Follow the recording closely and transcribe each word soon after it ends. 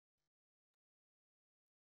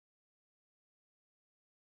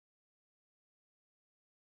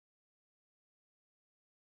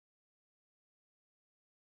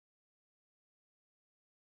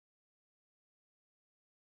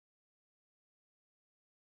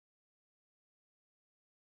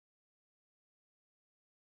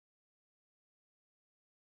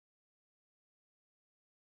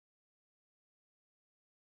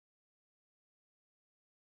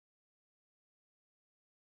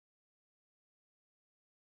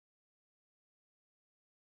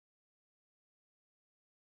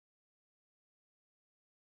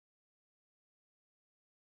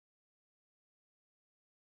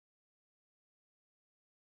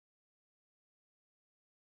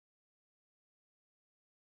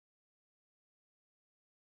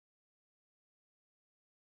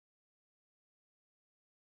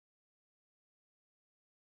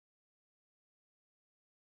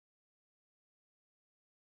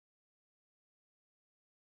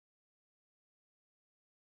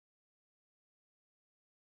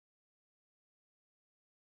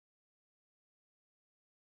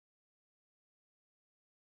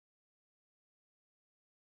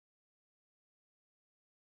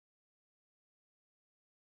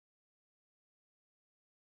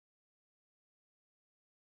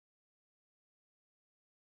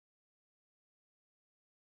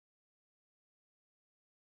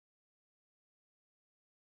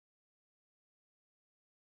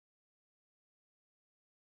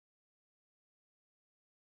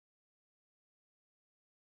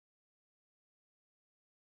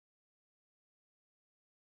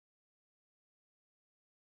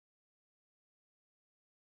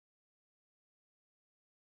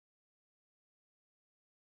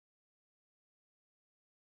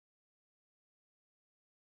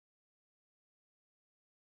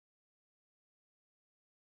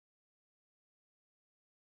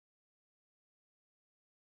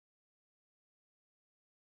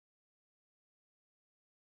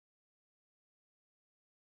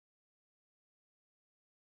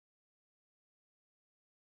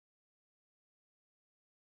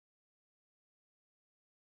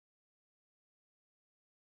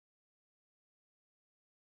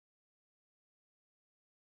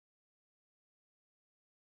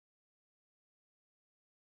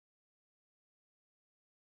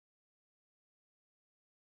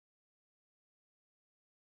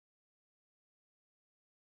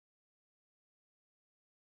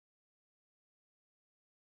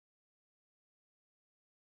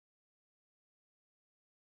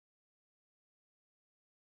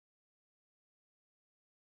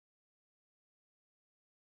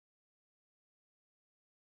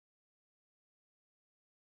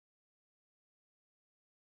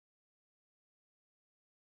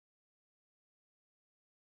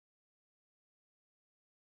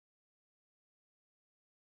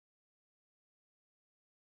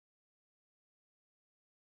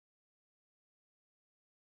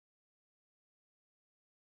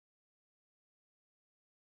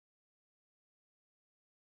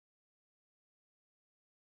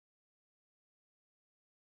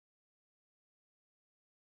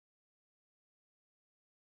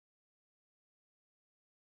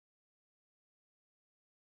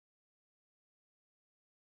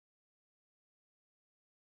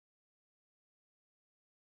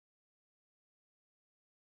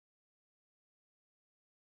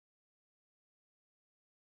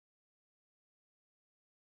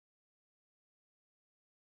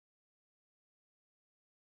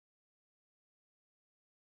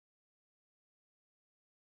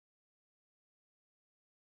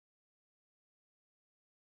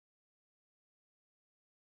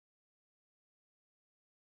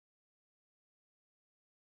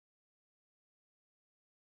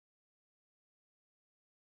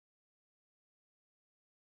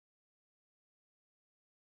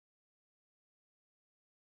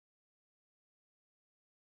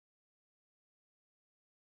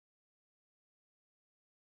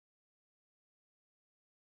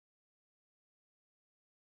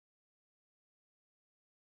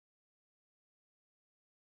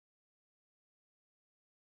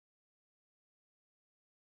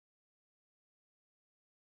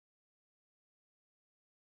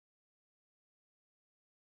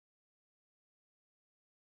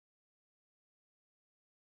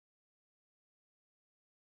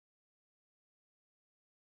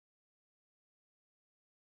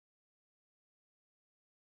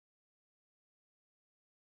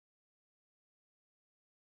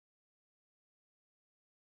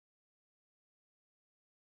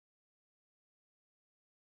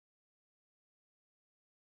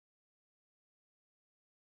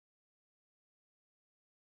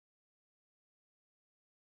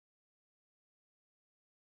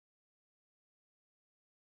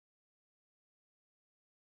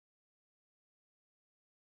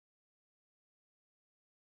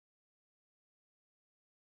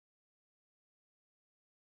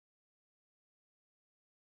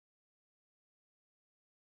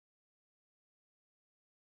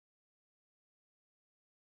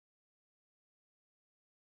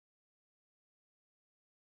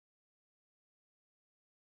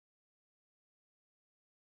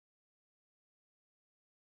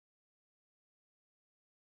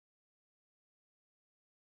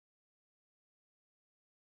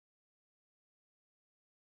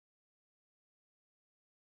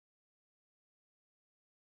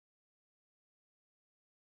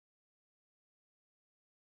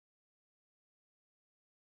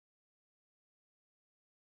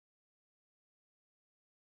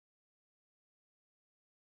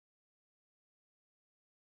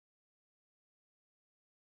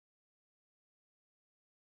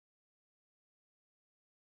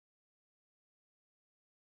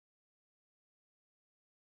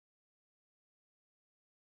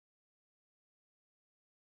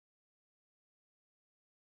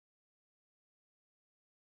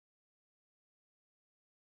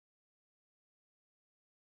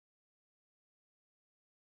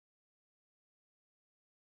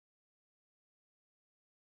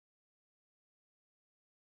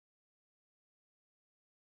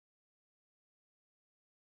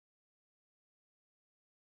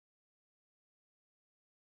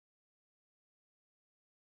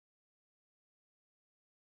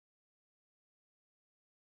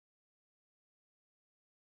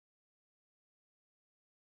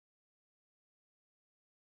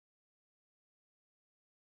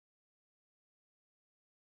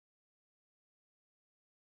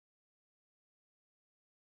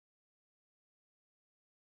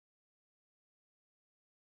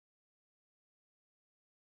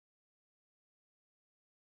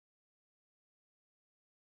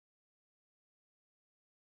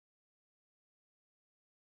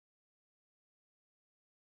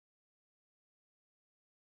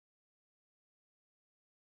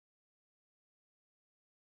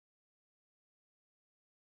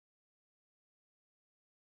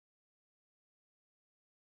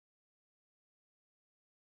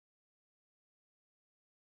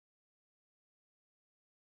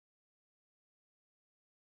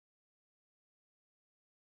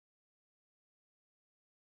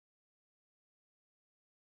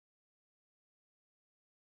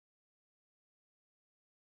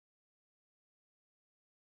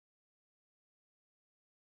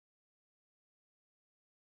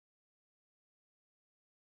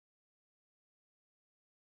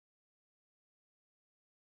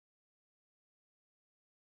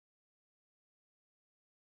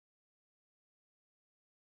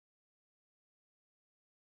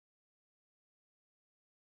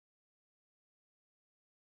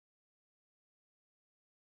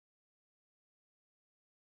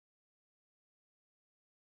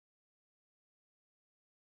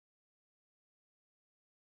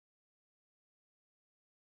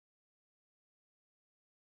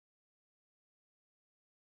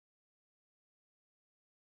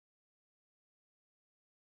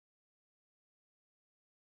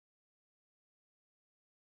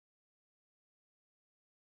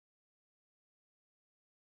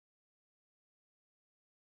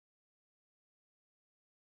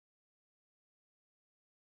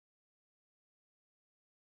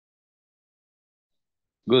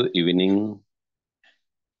Good evening.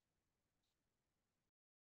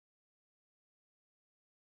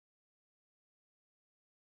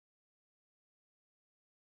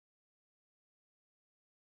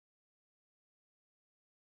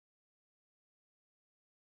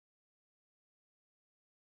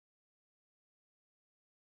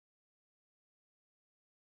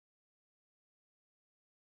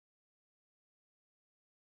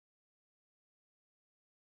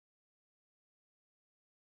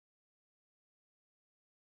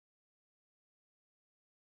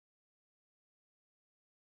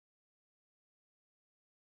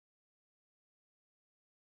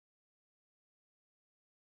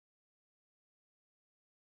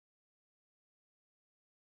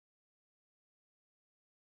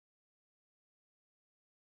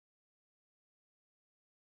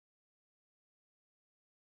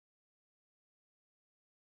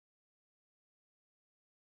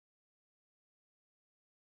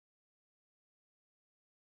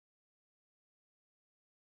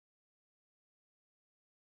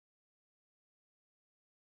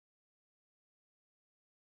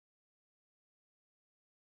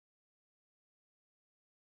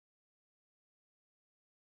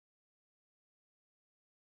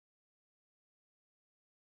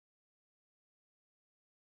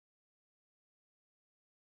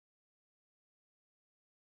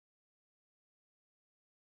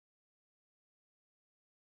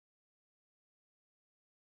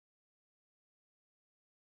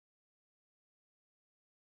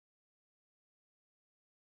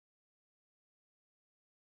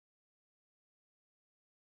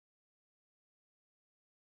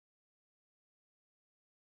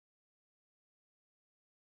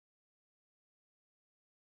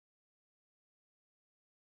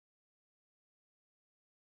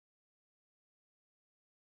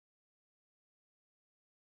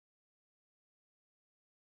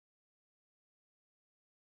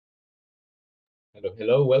 Hello,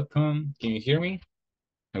 hello, welcome. Can you hear me?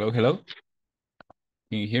 Hello, hello.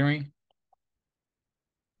 Can you hear me?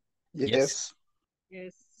 Yes. Yes.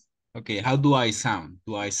 Yes. Okay, how do I sound?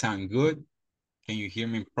 Do I sound good? Can you hear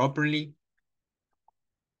me properly?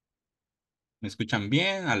 ¿Me escuchan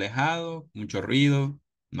bien? ¿Alejado? ¿Mucho ruido?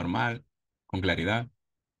 ¿Normal? ¿Con claridad?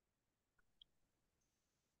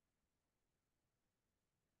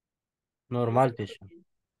 Normal, teacher.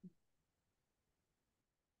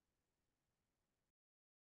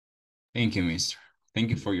 Thank you, mister. Thank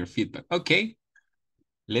you for your feedback. Okay,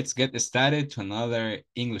 let's get started to another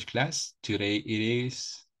English class. Today it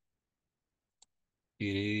is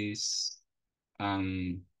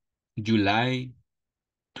July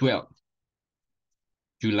 12th.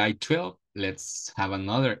 July 12th, let's have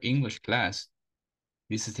another English class.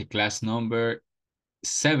 This is the class number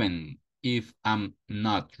 7, if I'm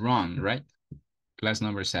not wrong, right? Class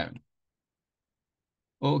number 7.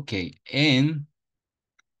 Okay, and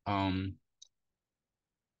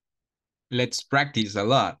let's practice a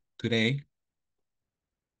lot today.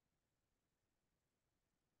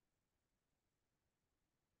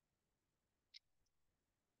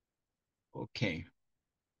 Okay.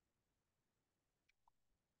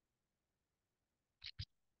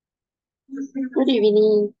 Good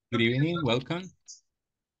evening. Good evening, welcome.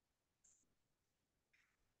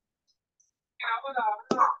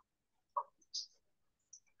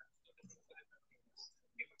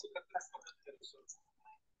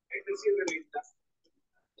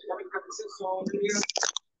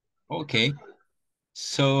 Okay,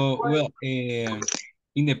 so well, in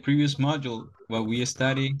the previous module, what we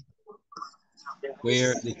studied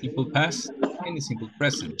were the simple past and the simple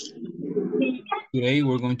present. Today,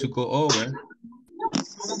 we're going to go over,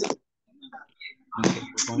 okay,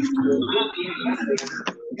 we're going to,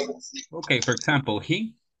 okay, for example,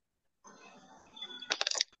 he.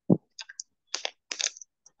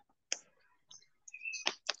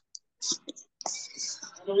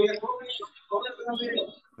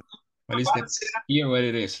 What is the, here, what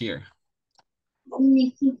it is here?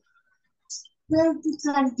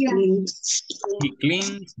 He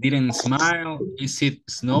cleans, didn't smile, is it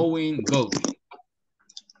snowing, go.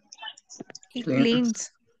 He Clean.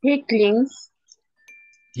 cleans. He cleans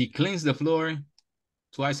He cleans the floor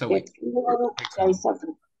twice a the week. floor Excellent. twice a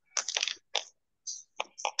week.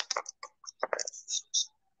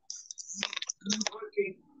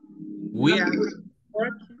 We, I'm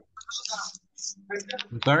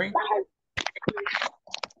sorry?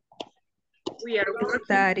 We are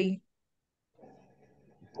study.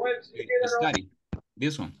 Study,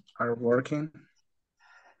 this one. Are working.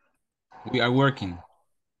 We are working.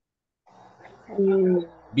 Mm,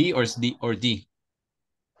 B or D or D?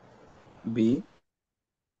 B.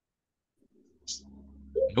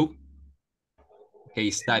 Nope.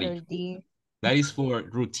 Okay, study. Letter D. That is for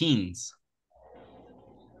routines.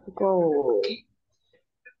 Go.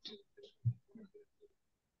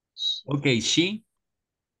 Okay, she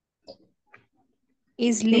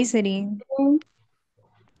Is listening.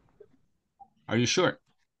 are you sure?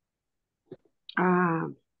 Ah,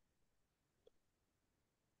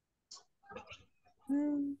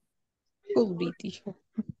 Could be teacher.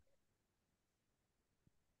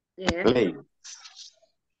 yeah. Play.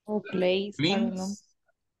 Or place. I don't know.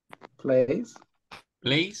 Place.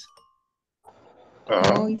 Place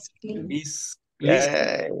No, it's clean. is listen.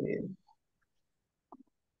 Yay.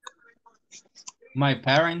 My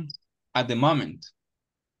parent at the moment.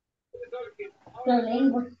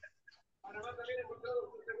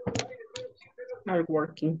 Are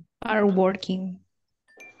working. Are working.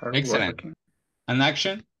 Are Excellent. working. An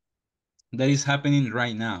action that is happening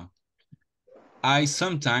right now. I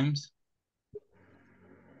sometimes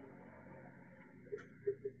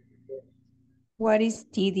What is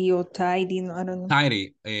tidy or tidy? I don't know.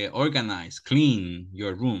 tidy, organize, clean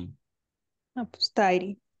your room. Ah, pues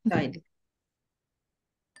tidy. Tidy.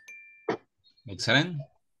 Excellent.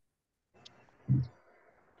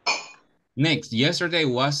 Next, yesterday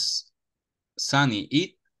was sunny.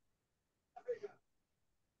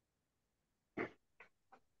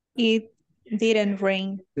 It didn't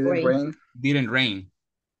rain. Didn't Rain. rain. Didn't rain.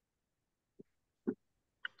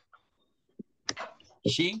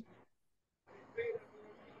 She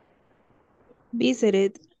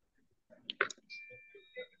Visited.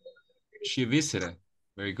 visited.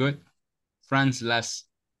 Very good. Franz last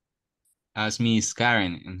as Miss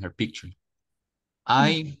Karen in her picture.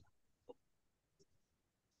 I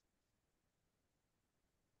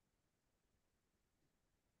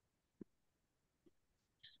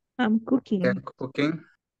I'm cooking. And cooking.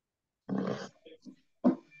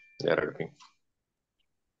 Letter B.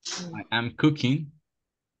 am cooking.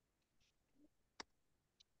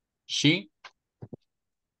 She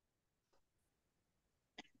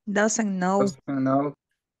Doesn't know. Doesn't know.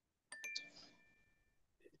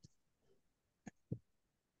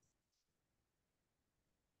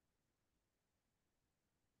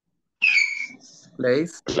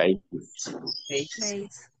 Place. Play.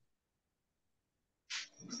 Place.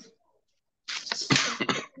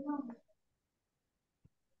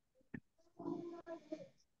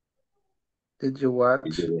 Did you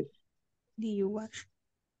watch? Do you watch?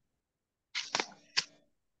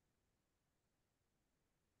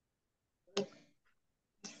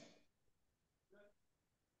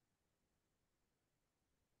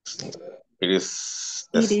 It is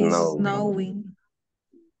It is snow. snowing.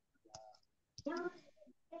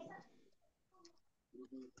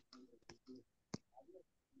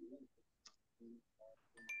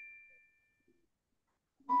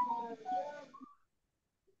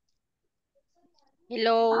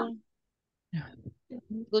 Hello.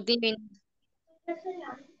 Good evening.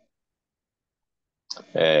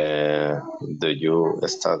 Do you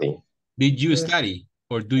study? did you Yes. study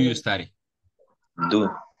or do you study? Do.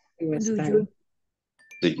 You Do study. you?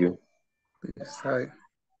 Do you? Decide.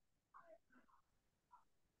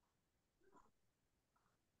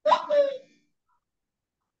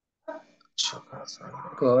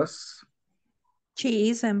 Because. She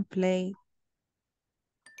is and play.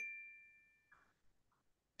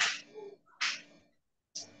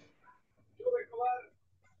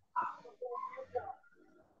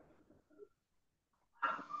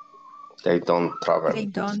 They don't travel. They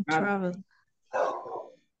don't travel.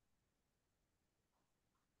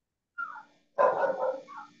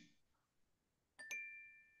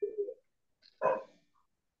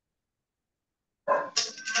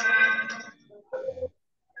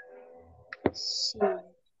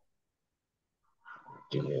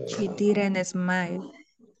 She didn't smile.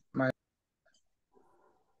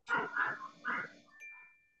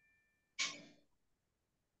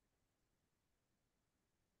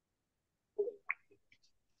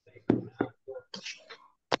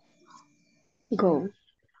 Go.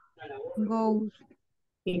 Goes.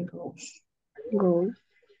 He goes. Go.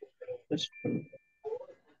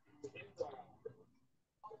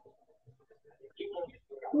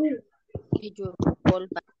 Did you call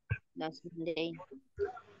back last Monday?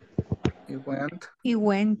 He went. He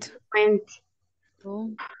went. Went.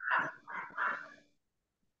 Oh,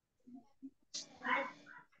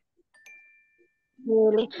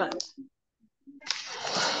 Really fast.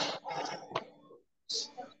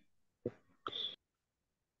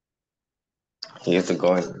 He is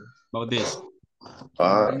going. About this.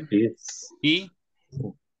 Going. It's He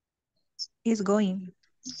He's going.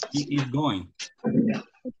 is going.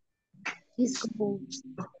 He's going.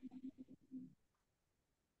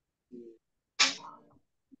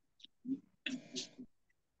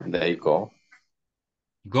 They go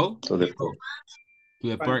Go to the park. to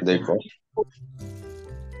the park. They go.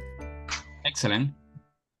 Excellent.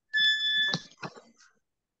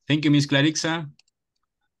 Thank you, Miss Clarixa.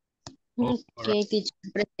 Ok, teacher,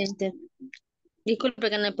 presente. Disculpe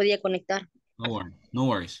que no me podía conectar. No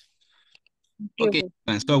worries. Okay,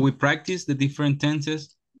 and so we practice the different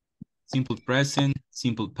tenses: simple present,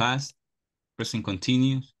 simple past, present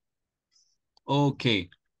continuous. Okay.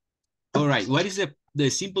 All right. What is the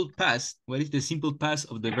simple past? What is the simple past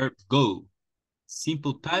of the verb go?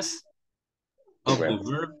 Simple past of the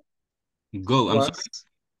verb go. I'm sorry.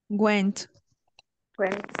 Went.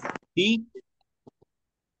 See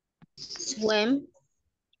Swim.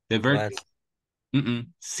 the verb.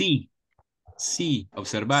 See. See.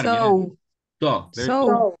 Observar. So. So. Very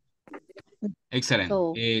So. excellent.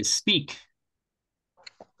 So. Speak.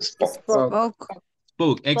 Spoke.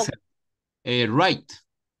 Spoke. Excellent. Write.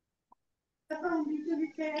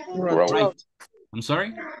 Road. Write. I'm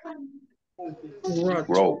sorry.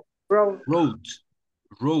 Road.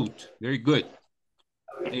 Wrote. Very good.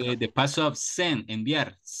 The past of send.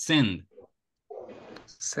 Enviar. Send.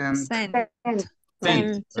 Sent.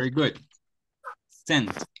 Sent. Very good.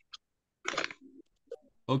 Sent.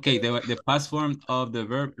 Okay, the past form of the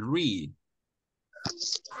verb read.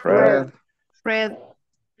 Read. Read.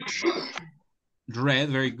 Read,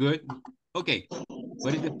 very good. Okay,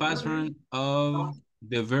 what is the past form of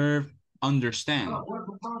the verb understand?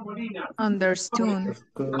 Understood.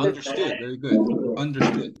 Understood, very good.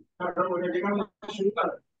 Understood.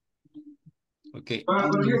 Okay,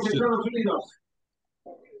 understood.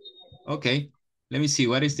 Okay, let me see.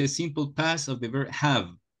 What is the simple past of the verb have?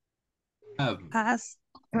 Have. Has.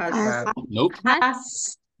 Nope.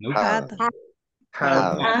 Nope. Have.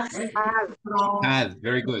 Had,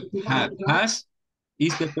 very good. Had. Has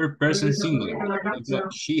is the third person singular.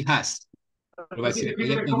 She has. Lo va a decir,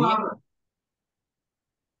 ella tenía.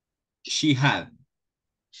 She had.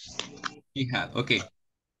 She had. Okay.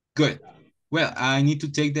 Good. Well, I need to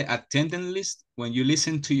take the attendance list. When you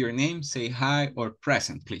listen to your name, say hi or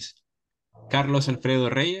present, please. Carlos Alfredo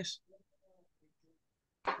Reyes.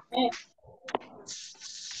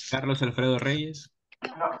 Carlos Alfredo Reyes.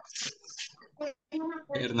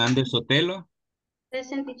 Hernández Sotelo.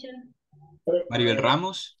 Maribel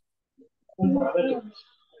Ramos.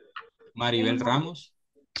 Maribel Ramos.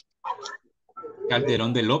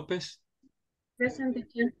 Calderón de López.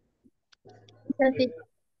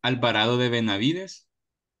 Alvarado de Benavides.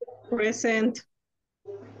 Present.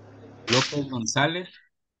 López González.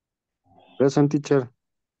 Present, teacher.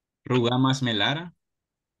 Rugamas Melara.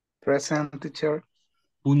 Present, teacher.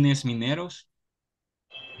 Funes Mineros.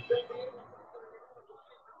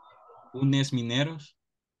 Funes Mineros.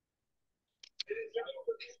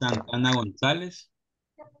 Santana González.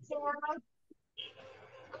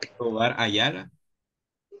 Tobar Ayala.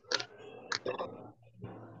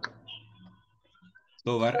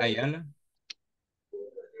 Tobar Ayala.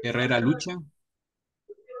 Herrera Lucha.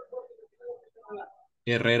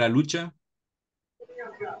 Herrera Lucha.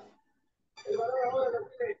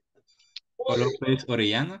 López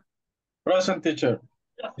Orellana. Present, teacher.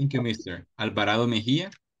 Thank you, mister. Alvarado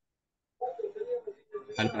Mejía.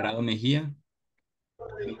 Alvarado Mejía.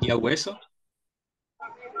 Mejía Hueso.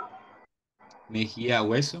 Mejía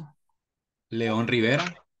Hueso. León Rivera.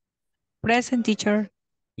 Present, teacher.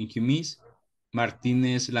 Thank you, miss.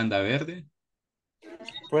 Martínez Landaverde.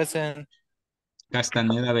 Present.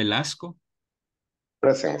 Castaneda Velasco.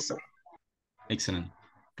 Present. Excellent.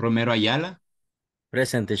 Romero Ayala.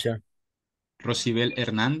 Present, teacher. Rosibel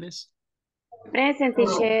Hernández. Present,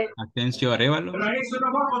 teacher. Atencio Arevalo.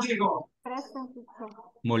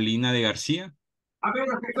 Molina de García.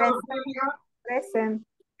 Present.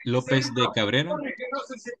 López de Cabrera.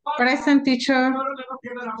 Present, teacher.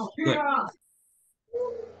 Good.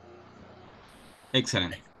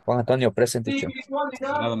 Excellent. Juan Antonio, present, teacher.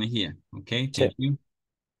 Alvarado Mejía. Okay, thank you.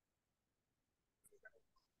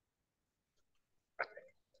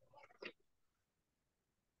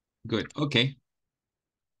 Good, okay.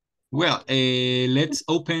 Well, let's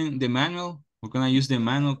open the manual. We're gonna use the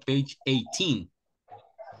manual, page 18.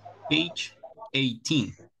 Page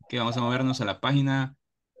 18. Okay, vamos a movernos a la página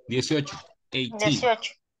 18.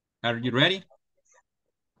 18. Are you ready?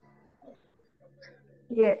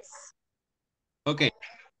 Yes. Okay.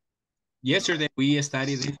 Yesterday we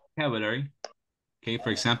studied this vocabulary. Okay,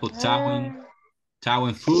 for example,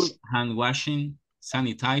 towing food, hand washing,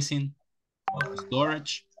 sanitizing,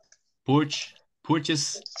 storage,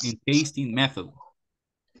 purchase, and tasting method.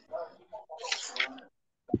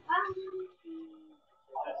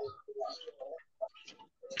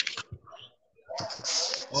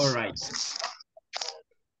 All right.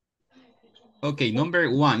 Okay, number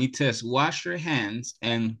 1, it says wash your hands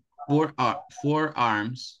and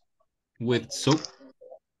forearms with soap.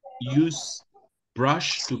 Use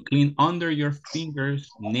brush to clean under your fingers,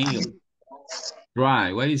 nail.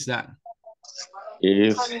 Dry, what is that?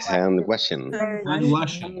 Is hand washing. Hand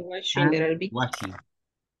washing. Hand washing, Hand little bit. washing.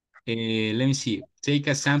 Let me see. Take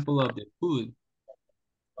a sample of the food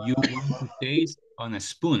you want to taste on a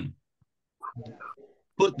spoon.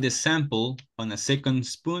 Put the sample on a second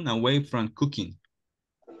spoon away from cooking.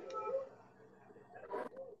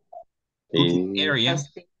 Cooking area.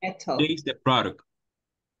 Tasting metal. Taste the product.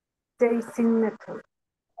 Tasting metal.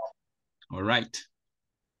 All right.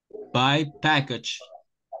 Buy package.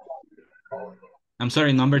 I'm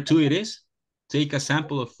sorry, number 2 it is. Take a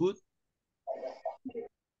sample of food.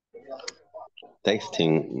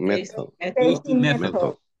 Tasting method. Tasting method.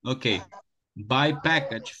 Method. Okay. Buy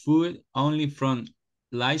packaged food only from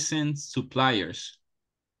licensed suppliers.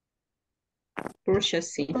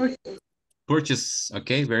 Purchasing. Purchase.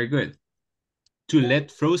 Okay, very good. To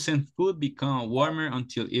let frozen food become warmer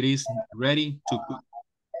until it is ready to cook.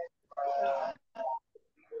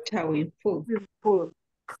 Thawing food.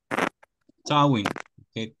 Thawing.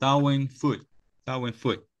 Okay, thawing food. Thawing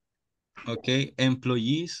food. Okay,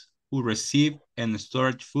 employees who receive and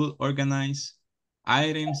store food organize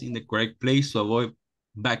items in the correct place to avoid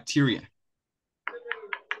bacteria.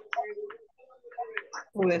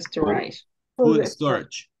 Food storage. Food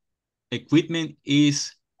storage. Equipment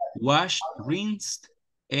is washed, rinsed,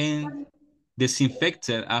 and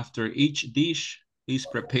disinfected after each dish is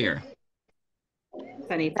prepared.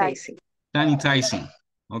 Sanitizing. Sanitizing.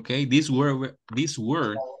 Okay, this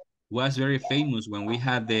word was very famous when we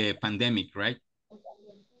had the pandemic, right?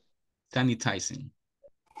 Sanitizing.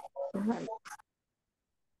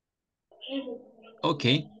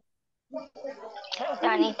 Okay.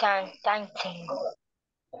 Sanitizing.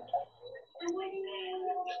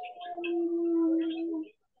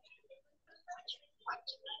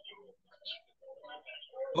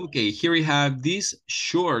 Okay, here we have this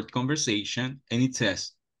short conversation and it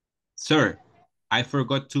says, "Sir, I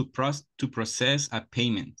forgot to process a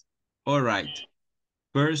payment." All right.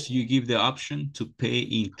 First, you give the option to pay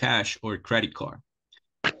in cash or credit card.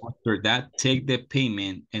 After that, take the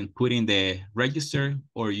payment and put in the register,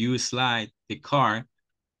 or you slide the card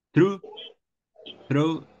through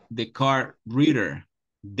the card reader.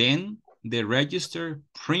 Then the register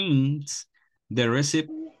prints the receipt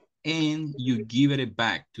and you give it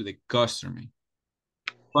back to the customer.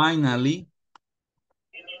 Finally,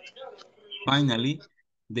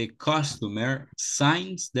 the customer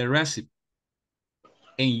signs the receipt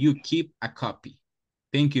and you keep a copy.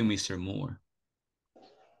 Thank you, Mr. Moore.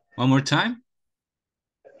 One more time.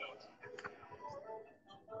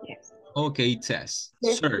 Yes. Okay, it says,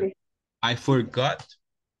 "Sir, I forgot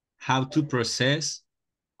how to process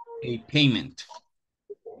a payment."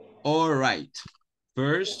 All right.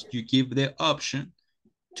 First, you give the option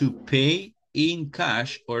to pay in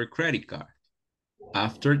cash or credit card.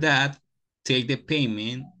 After that, take the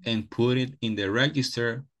payment and put it in the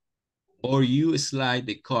register, or you slide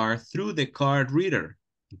the card through the card reader.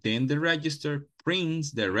 Then the register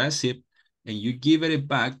prints the receipt and you give it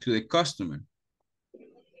back to the customer.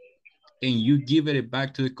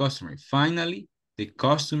 Finally, the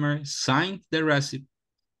customer signs the receipt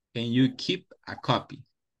and you keep a copy.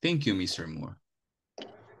 Thank you, Mr. Moore.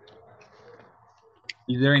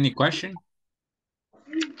 Is there any question?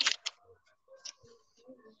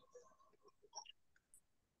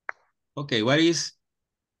 Okay, what is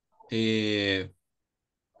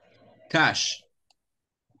cash?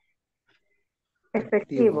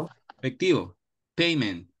 Efectivo. Efectivo.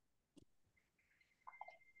 Payment.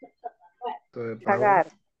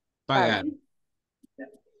 Pagar. Pagar.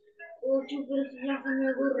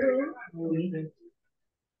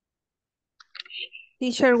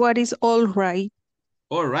 Teacher, what is all right?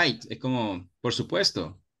 All right. Es como, por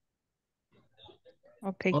supuesto.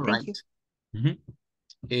 Okay, All thank right. you.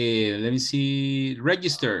 Let me see.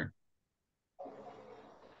 Register.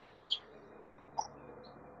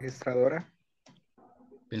 Registradora.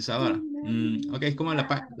 Pensadora. Ok, es como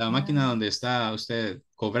la máquina donde está usted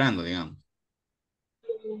cobrando, digamos.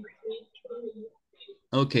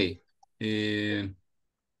 Ok.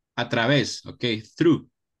 A través. Ok. Through.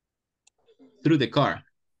 Through the car.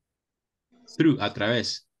 Through, a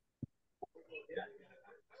través.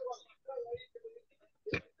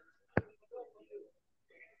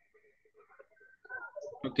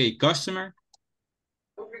 Ok, customer.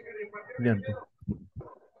 Cliente.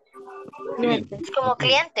 Es como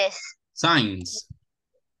clientes. Signs.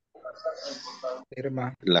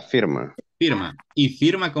 Firma. La firma. Firma. ¿Y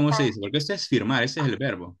firma cómo se dice? Porque este es firmar, ese es el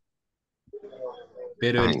verbo.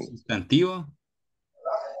 Pero el Fine. sustantivo,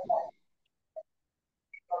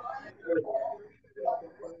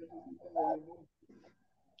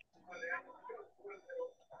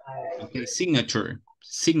 ok, signature,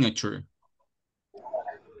 signature,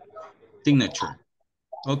 signature.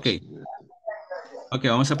 Ok, ok,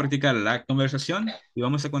 vamos a practicar la conversación y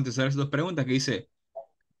vamos a contestar esas dos preguntas que dice,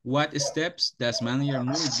 what steps does manager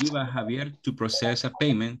Moore give a Javier to process a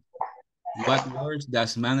payment? What words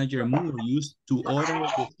does manager Moore use to order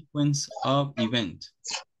the sequence of event?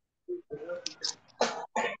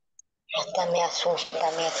 Hasta me asusta,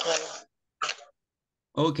 me aquel.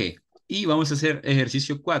 Ok, y vamos a hacer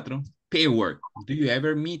ejercicio 4, paperwork. Do you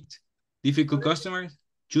ever meet difficult customers?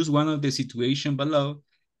 Choose one of the situations below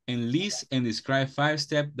and list and describe 5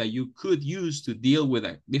 steps that you could use to deal with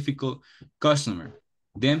a difficult customer.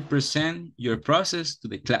 Then present your process to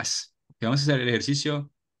the class. Okay, vamos a hacer el ejercicio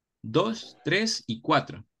 2, 3 y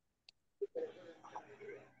 4.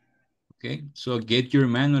 Okay, so get your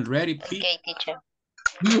manual ready, please. Ok, teacher.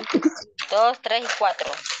 2, 3 y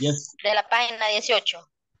 4. Yes, De la página 18.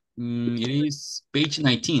 it is page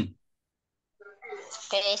 19.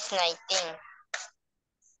 Page 19.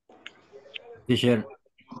 Teacher,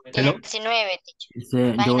 Hello? 19,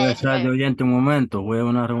 teacher. yo voy Página a estar de 19. oyente un momento, voy a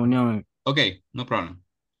una reunión. Okay, no problem.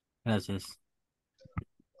 Gracias.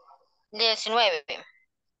 19.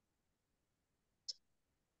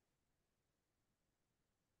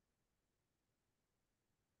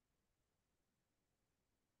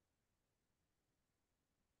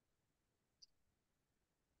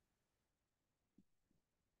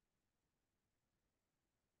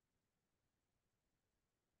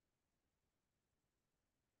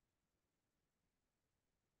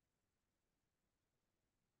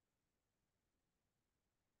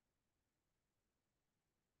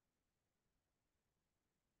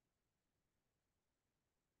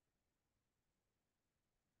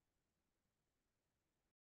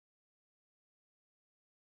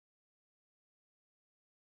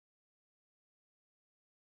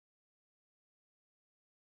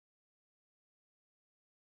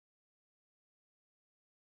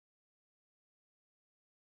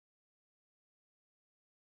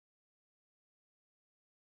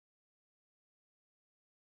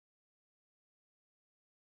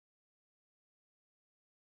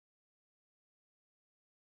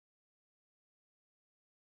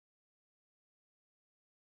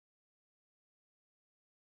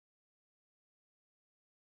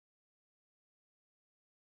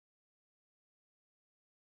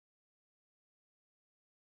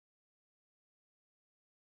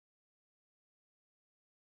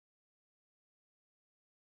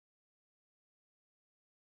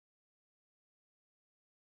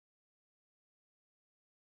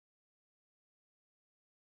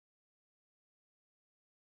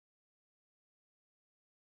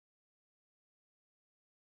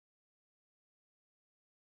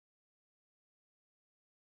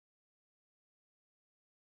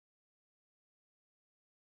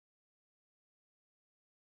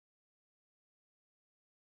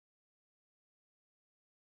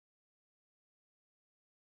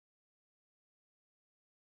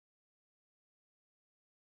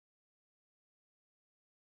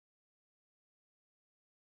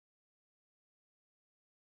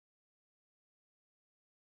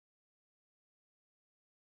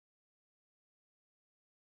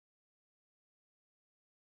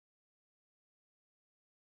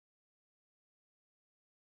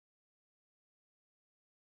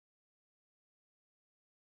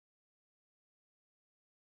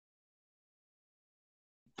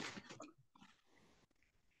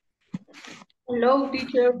 Hello,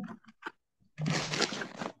 teacher.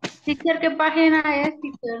 Teacher, ¿qué página es,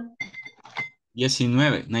 teacher?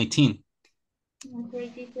 19. Ok,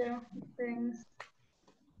 teacher. Thanks.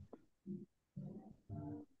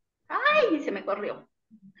 Ay, se me corrió.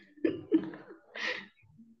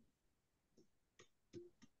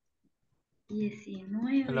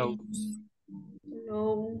 19. Hello.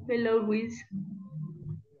 Hello, hello, Luis.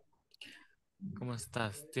 ¿Cómo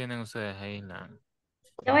estás? ¿Tienen ustedes ahí la...?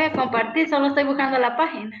 Te voy a compartir, solo estoy buscando la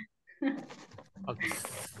página. Ok.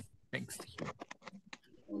 Thanks.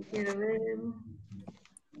 Quiero ver.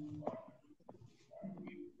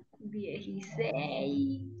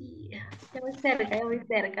 16. Ya voy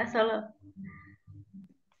cerca, solo.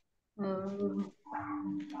 Oh,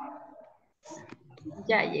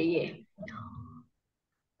 ya llegué.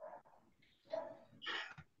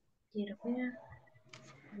 Quiero ver.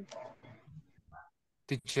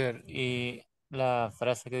 Teacher, y la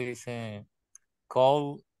frase que dice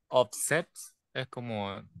call offset es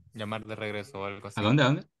como llamar de regreso o algo ¿A así. dónde? ¿A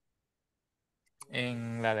dónde?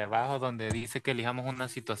 en la de abajo donde dice que elijamos una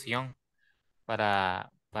situación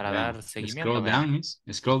para Vean, dar seguimiento. scroll ¿verdad? down,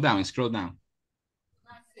 scroll down, scroll down.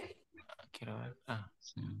 Quiero ver. Ah,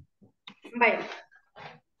 Sí. Vaya.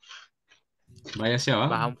 Vaya hacia abajo.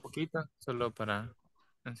 baja un poquito, solo para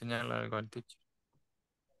enseñarle algo al teacher.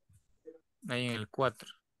 Ahí en el 4.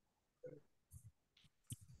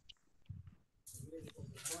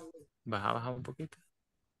 Baja un poquito.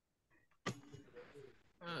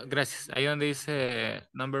 Gracias. Ahí donde dice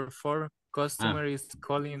number 4, customer is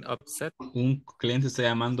calling upset. Un cliente está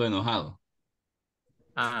llamando enojado.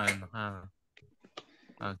 Enojado.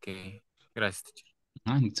 Ok. Gracias, teacher.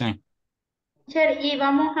 Anytime. Teacher, y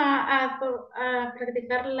vamos a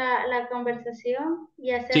practicar la conversación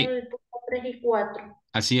y hacer Sí. el punto 3 y 4.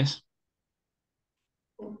 Así es.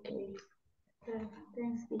 Ok.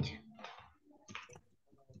 Thanks, teacher.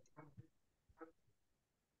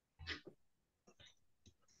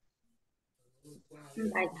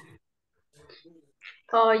 Vaya.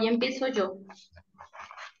 Hoy empiezo yo.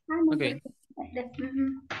 No, Ok.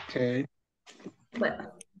 Ok.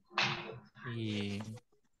 Bueno. Y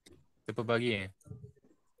después va guía.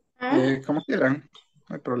 Como quieran,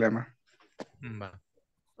 no hay problema. Va.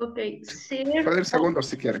 Ok. Sir. Puede ir segundos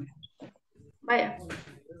si quieren. Vaya.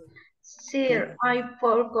 Sir, I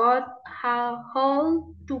forgot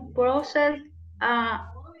how to process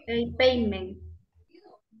a payment.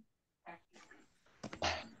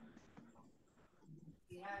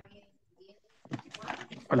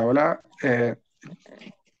 Hola, hola.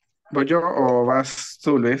 ¿Voy yo o vas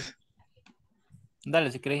tú, Luis?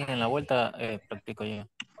 Dale, si queréis en la vuelta, practico yo.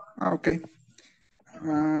 Ok.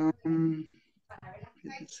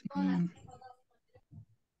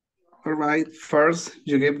 All right. First,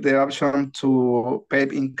 you give the option to pay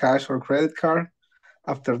in cash or credit card.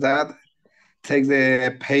 After that, take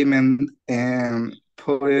the payment and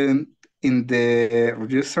put it in the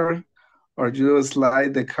register, or you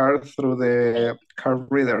slide the card through the card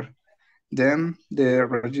reader. Then the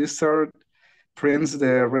register prints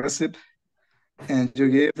the receipt and you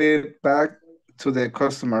give it back to the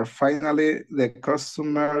customer. Finally, the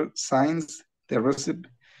customer signs the receipt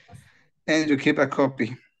and you keep a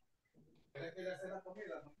copy.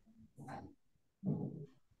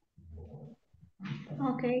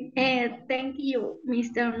 Okay, thank you,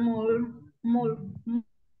 Mr. Moore.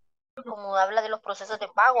 Como habla de los procesos de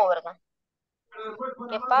pago, ¿verdad?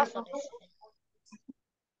 ¿Qué paso?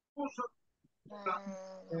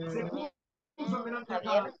 Dice.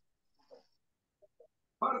 Javier.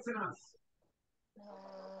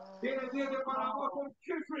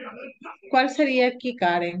 ¿Cuál sería aquí,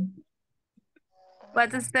 Karen?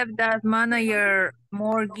 What step does manager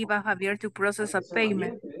more give a Javier to process a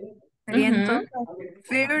payment? Sería entonces,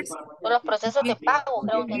 first, Por los procesos de give, pago,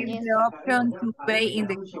 creo que give the dice. option to pay in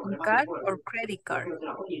cash or credit card.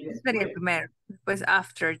 Ese sería el primero. Después,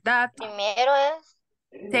 after that, Primero es.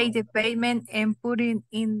 take the payment and put it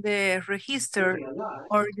in the register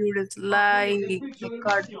or you slide the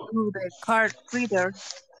card through the card reader.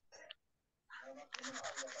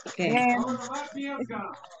 Then,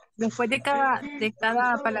 después de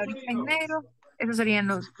cada palabrita en negro, esos serían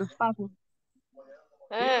los pasos.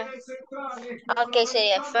 Ok,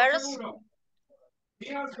 sería first.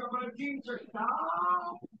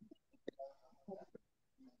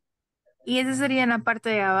 Y esa sería en la parte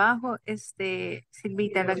de abajo,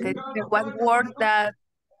 Silvita, la que dice, what word that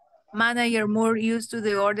manager more used to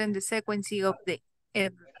the order and the sequence of the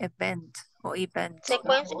event o event.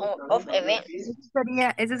 Sequence of events.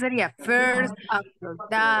 Ese sería first, after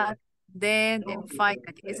that, then, and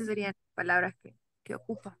finally. Esas serían palabras que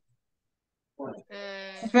ocupa.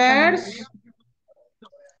 First.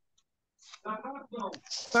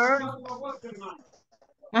 First.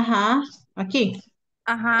 Ajá, aquí.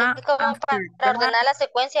 Ajá, Es como after para that. ordenar la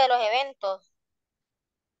secuencia de los eventos.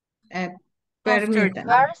 Permítame.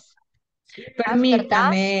 First,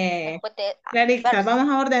 Permítame. Clarissa, first. vamos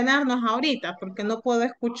a ordenarnos ahorita porque no puedo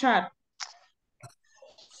escuchar.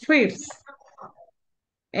 First.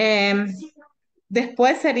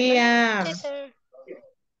 Después sería...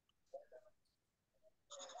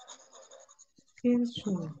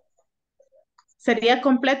 Sería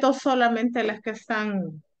completo solamente las que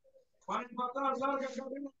están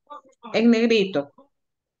en negrito.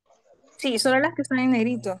 Sí, solo las que están en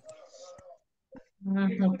negrito.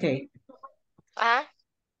 Ok. Ah,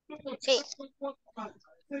 sí.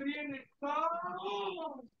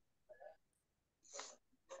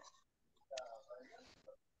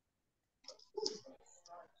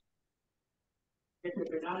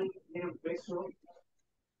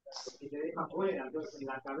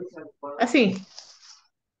 Así.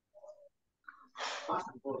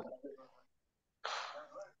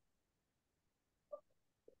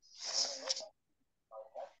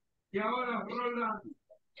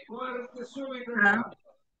 Ah,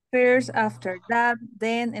 first, after that,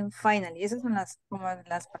 then, and finally. Esas son las, como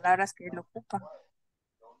las palabras que lo ocupan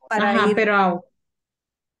para Ajá, ir. pero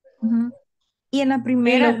Ujú. Y en la y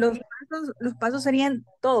primera, los pasos serían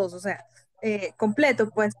todos, o sea, completo,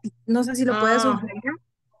 pues, no sé si lo puedes ah, subrayar.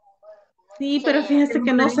 sí, pero fíjese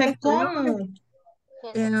que no sé Diferentes cómo. colores.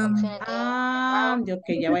 Tiene opciones de Ah, pago. yo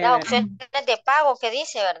que ya voy a Las ver. opciones de pago que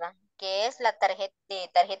dice, ¿verdad? Que es la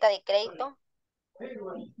tarjeta de crédito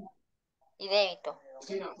y débito.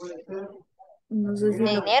 No sé si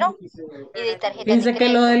De lo dinero y de tarjeta de Fíjese que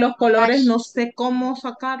lo crédito. de los colores Cash. no sé cómo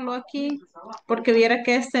sacarlo aquí, porque viera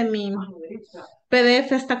que mi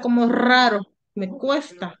PDF está como raro, me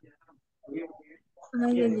cuesta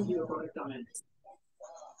Ay, ay, ay.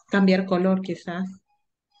 cambiar color quizás,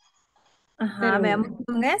 Ajá, pero veamos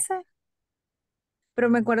con ese. Pero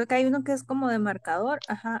me acuerdo que hay uno que es como de marcador.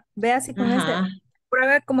 Ajá, ve así con este. ajá.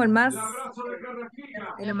 Prueba como el más, el Ujú.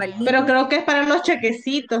 Pero amarillito. creo que es para los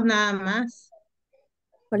chequecitos nada más.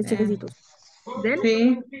 ¿Cuáles Eh, chequecitos? ¿Del?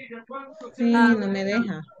 sí, sí, Ah, no me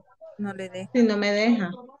deja, no le dé. sí, no me deja.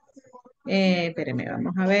 Espéreme,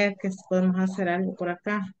 vamos a ver que si podemos hacer algo por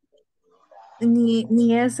acá.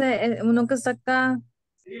 Ni ese, uno que está acá.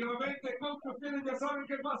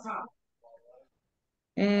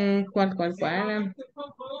 ¿Cuál?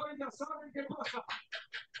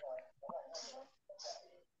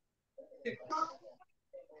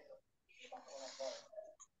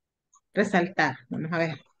 Resaltar, vamos a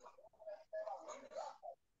ver.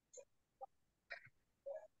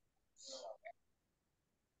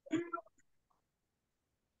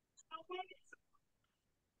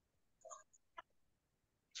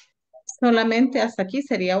 Solamente hasta aquí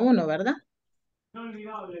sería uno, ¿verdad?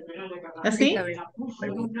 Deja ¿Así? ver,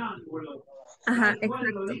 permítame. Ajá,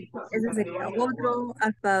 exacto. Ese sería otro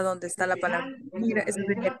hasta donde está la palabra. Mira, ese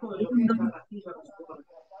sería el segundo.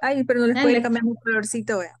 Ay, pero no les puede ir Dale. cambiando un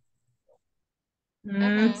colorcito, vea.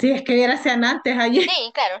 Ujú. Sí, es que hubiera sido antes ayer.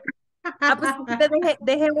 Sí, claro. Ah, pues usted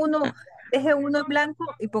deje uno en blanco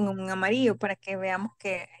y ponga un amarillo para que veamos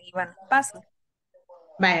que ahí van los pasos.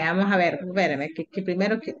 Vaya, vamos a ver, espérame, que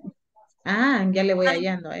primero que... Ah, ya le voy Ay,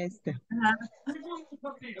 hallando a este. ajá,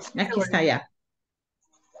 Aquí bueno. está ya.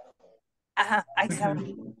 Ajá, ahí está.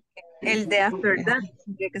 El de after that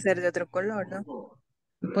tendría que ser de otro color, ¿no?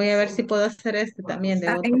 Voy a ver si puedo hacer este también de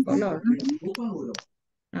Ah, otro color. ujú,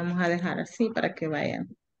 Vamos a dejar así para que vayan.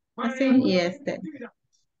 Así y ujú. este.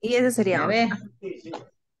 Y ese sería Ya otro. ve. Ajá.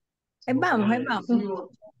 Ahí vamos, ahí vamos.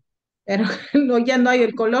 Pero no, ya no hay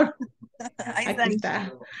el color. Ahí está. Aquí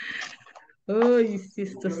está. Uy, sí,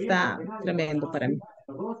 esto está tremendo para mí.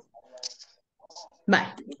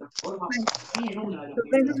 Vale. Bueno, creo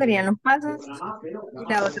que esos serían los pasos.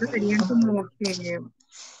 Y la otra serían como que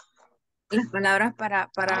las palabras para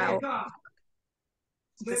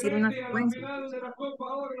decir una secuencia.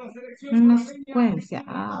 Una secuencia.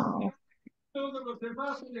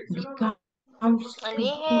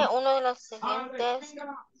 Elige uno de las siguientes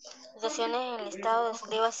sesiones en el listado.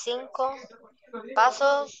 Describa 5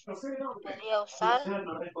 pasos que podría usar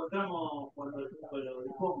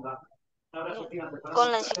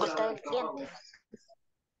con la dificultad del cliente.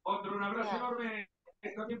 Vean,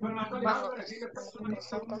 cuando presentas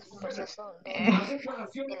un proceso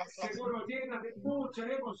de la clase.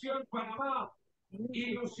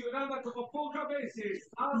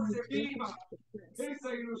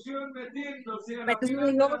 Entonces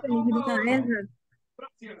ahí vamos a elegir una de esas.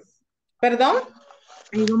 ¿Perdón?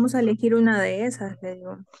 Ahí vamos a elegir una de esas, le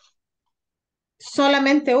digo.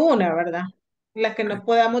 Solamente una, ¿verdad? La que Ah, no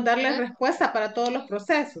podamos darle Ujú. respuesta para todos los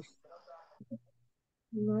procesos.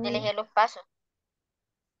 no, Elige los pasos.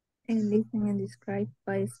 and listen and describe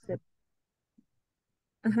by step.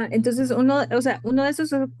 Ajá, entonces o sea, uno de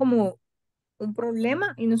esos es como un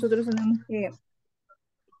problema y nosotros tenemos que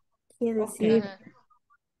Ok. decir, Ujú.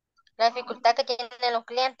 La dificultad que tienen los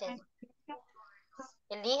clientes.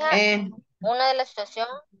 Elija Eh, una de las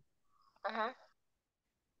situaciones, ajá,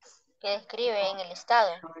 que describe en el estado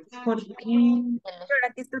 ¿Por qué? de los pero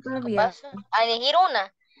aquí está 5 todavía. pasos. A elegir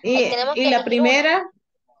una. Ahí tenemos Y que la elegir una. primera,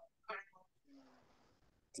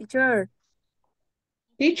 Teacher,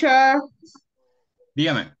 teacher,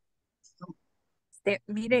 Dígame.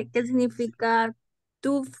 mire, ¿qué significa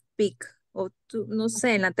toothpick? No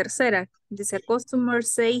sé, en la tercera. Dice, a customer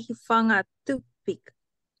say he found a toothpick.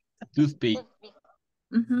 Toothpick.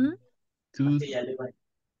 Ujú. Tooth.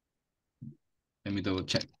 Let me double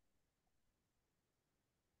check.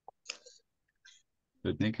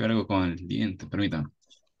 Pero tiene que ver algo con el diente, permítame.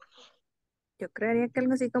 Yo creería que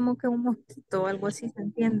algo así como que un mosquito o algo así, ¿se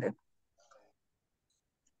entiende?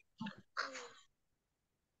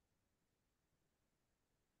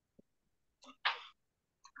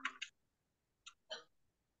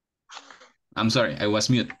 I'm sorry, I was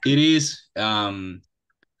mute. It is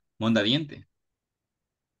mondadiente.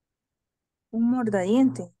 Un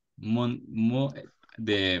mordadiente.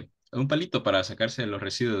 De un palito para sacarse los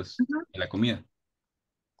residuos de la comida.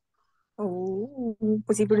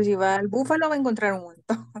 Pues sí, pero si va al búfalo va a encontrar un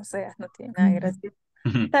montón. O sea, no tiene nada de gracia.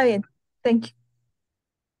 Está bien. Thank you.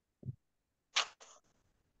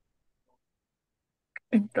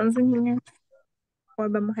 Entonces, niña, ¿cuál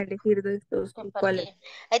vamos a elegir de estos? ¿Cuál es?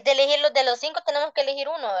 Hay que elegir los de los 5, tenemos que elegir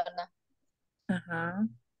uno, ¿verdad? Ajá.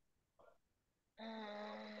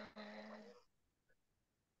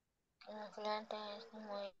 El cliente es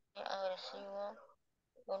muy agresivo.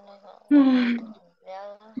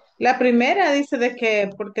 La primera dice de que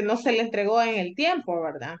porque no se le entregó en el tiempo,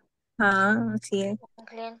 ¿verdad? Ah, sí es. El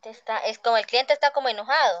cliente está como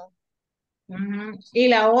enojado. Y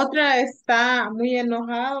la otra está muy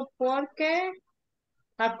enojado porque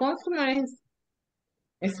a consumer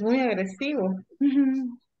es muy agresivo.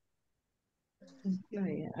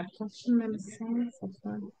 A consumer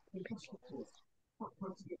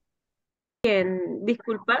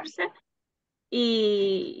Disculparse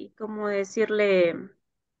y como decirle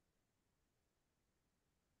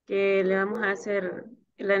que le vamos a hacer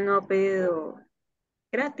el nuevo pedido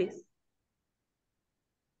gratis.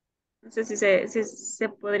 No sé si se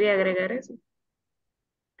podría agregar eso.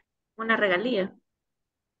 Una regalía.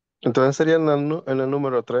 Entonces sería en el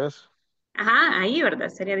número 3. Ajá, ahí, ¿verdad?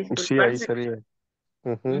 Sería Sí, ahí disculparse. sería.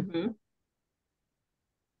 Ujú. Ujú.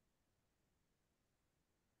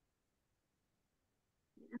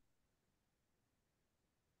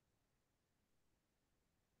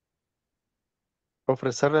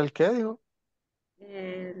 ¿Ofrecerle el qué, dijo?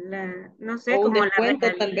 No sé, o un como la descuento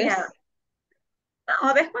tal regalía. vez.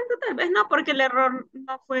 O descuento tal vez no, porque el error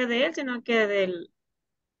no fue de él, sino que del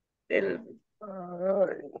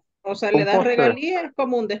O sea, le Un da postre. regalías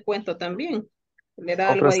como un descuento también. Le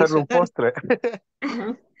da algo Ofrecerle un adicional. postre.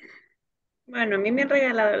 Ajá. Bueno, a mí me han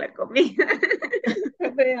regalado la comida.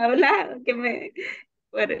 No he hablado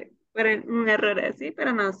por, por un error así,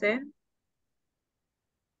 pero no sé.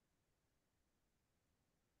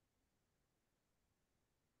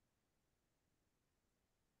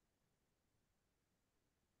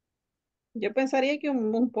 Yo pensaría que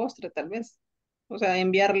un postre tal vez. O sea,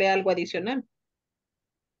 enviarle algo adicional.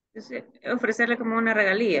 Entonces, ofrecerle como una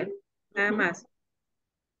regalía, nada Ujú. más.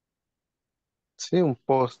 Sí, un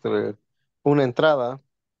postre. Una entrada.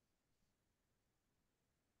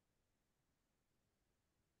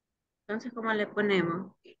 Entonces, ¿cómo le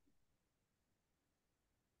ponemos?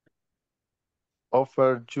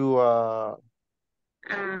 Offer you a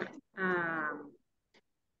Ah, ah,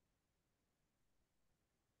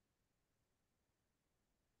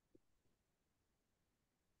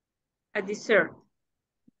 a dessert.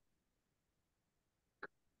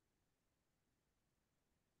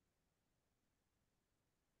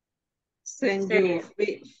 Send you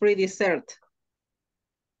Sería. free dessert.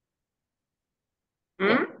 ¿Ya?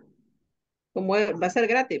 ¿Mm? Como va a ser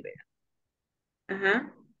gratis, vea.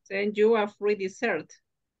 Ajá. Send you a free dessert.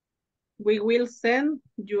 We will send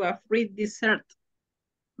you a free dessert.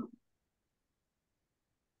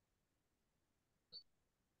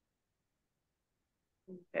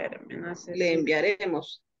 Espérame, no sé Le si.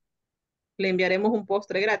 enviaremos. Le enviaremos un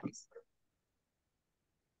postre gratis.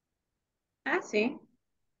 Ah, sí,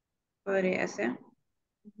 podría ser.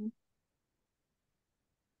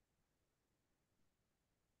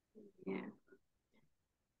 Ya.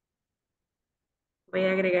 Voy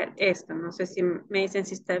a agregar esto, no sé si me dicen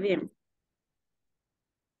si está bien.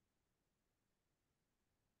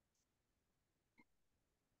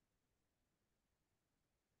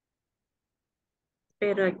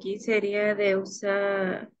 Pero aquí sería de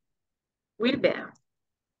usar Wilbea.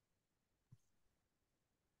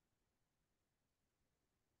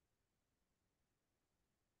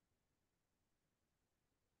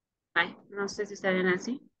 Ay, no sé si está bien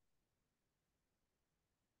así.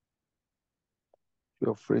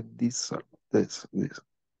 your free dessert. This.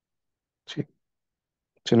 Sí.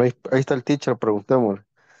 Si no, ahí está el teacher, preguntémosle.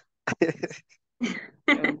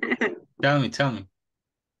 Tell me.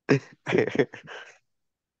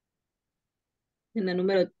 En la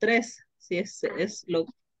número 3, si es lo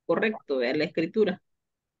correcto, vea la escritura.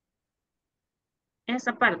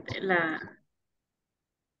 Esa parte,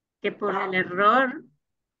 que por el error,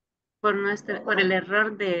 por el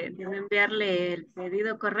error de no enviarle el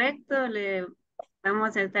pedido correcto, le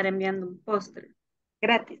vamos a estar enviando un postre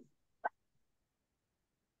gratis.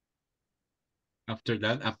 After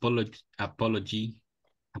that, apology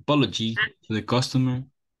to the customer,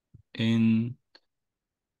 and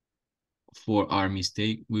for our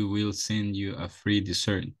mistake, we will send you a free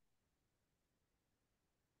dessert.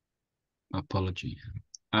 Apology.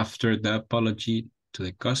 After the apology to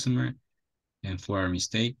the customer and for our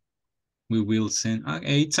mistake, we will send.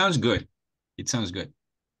 Okay, it sounds good. It sounds good.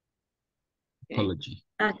 Apology.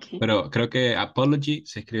 Okay. Pero creo que apology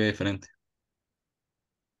se escribe diferente.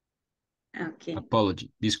 Okay.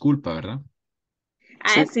 Apology. Disculpa, ¿verdad?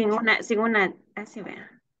 Ah, sí. sin una, así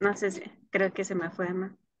vea. No sé si, creo que se me fue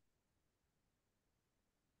más.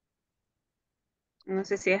 No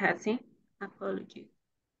sé si es así. Apology.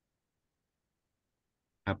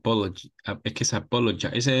 Apology. Es que es apology.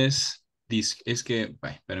 Ese es, es que,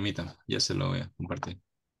 ay, permítame, ya se lo voy a compartir.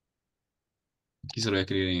 Aquí se lo voy a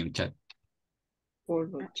escribir en el chat.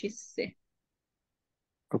 Apologies.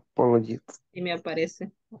 Apologies. Y me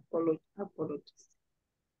aparece. Apologies.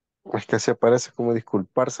 Es que se aparece como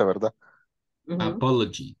disculparse, ¿verdad?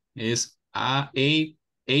 Apology. Es A-P-O-L-O-G-I.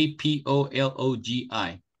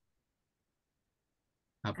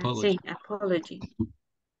 Apology. Sí, apology.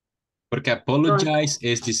 Porque apologize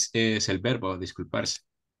es el verbo, disculparse.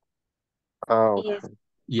 Ah, Y es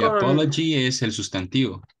Y con, apology es el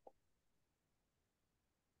sustantivo.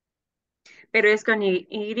 pero es con Y.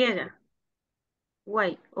 Y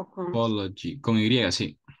o con. Apology. Con Y,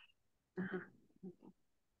 sí. Ajá.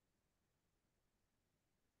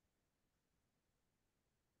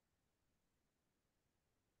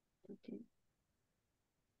 Okay.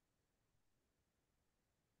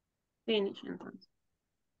 Finish entonces.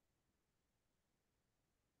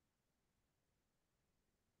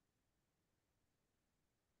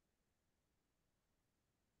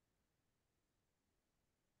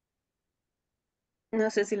 No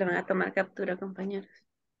sé si le van a tomar captura, compañeros.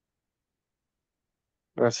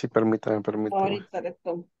 Ah, sí, permítame. Ahorita le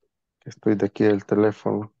tomo. Estoy de aquí del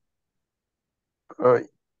teléfono. Ay,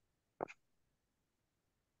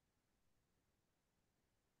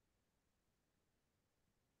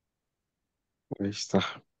 ahí está.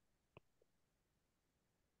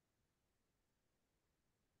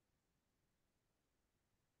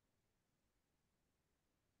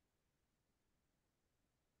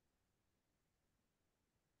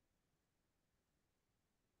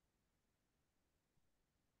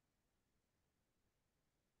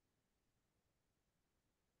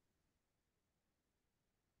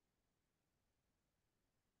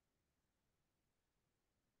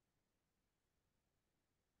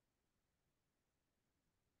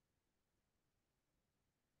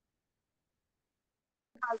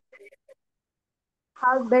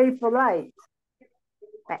 How very polite.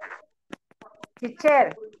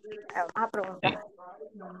 Teacher, vamos a preguntar.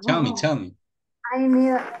 Tell me. I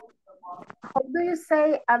need, how do you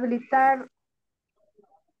say habilitar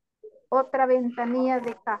otra ventanilla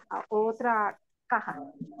de caja o otra caja?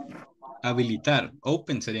 Habilitar.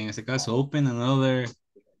 Open sería en este caso. Open another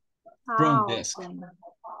front desk. Open.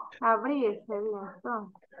 Abrir sería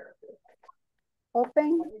entonces.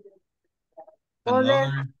 Open.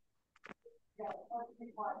 Another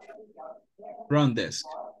front desk.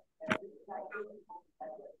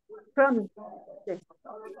 Front.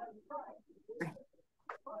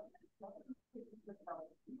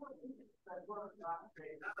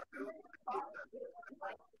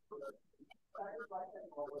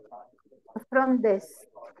 Front desk.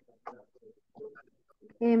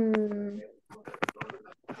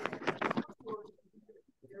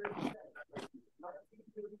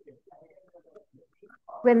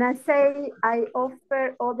 When I say I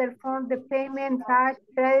offer other form of payment, cash,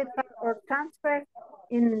 credit card, or transfer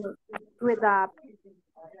in with a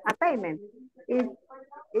payment,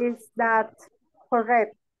 is that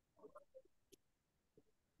correct?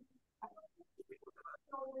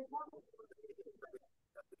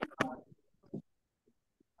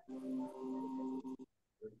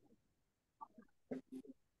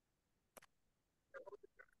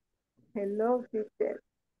 Hello, teacher.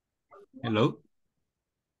 Hello.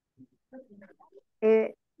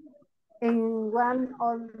 In one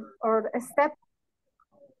or step,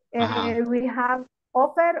 we have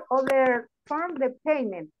offer other form of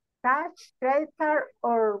payment, cash, credit card,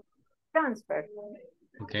 or transfer.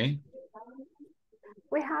 Okay.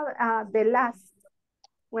 We have the last,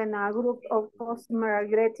 when a group of customers are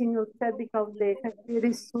getting upset because the computer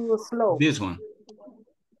is too slow. This one.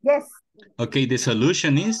 Yes. Okay, the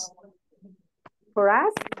solution is? For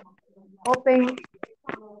us, open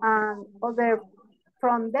other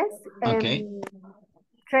front desk and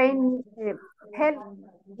train help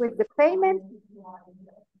with the payment.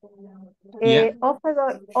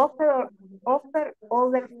 Offer other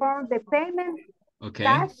form the payment. Okay.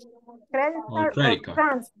 Cash, credit card, or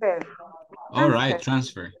transfer. All right,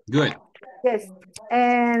 transfer. Good. Yes,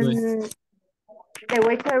 and the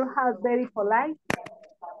waiter has very polite.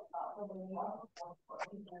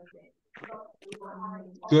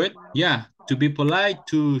 Good. Yeah. To be polite,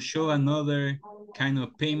 to show another kind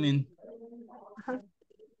of payment.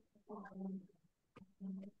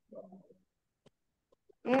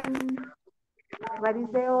 And what is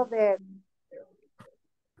the other?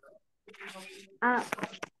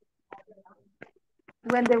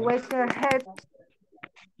 When the waiter helps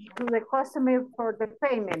to the customer for the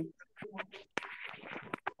payment.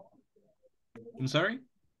 I'm sorry?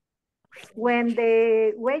 When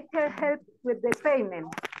the waiter helps with the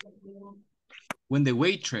payment. When the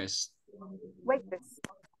waitress. Waitress.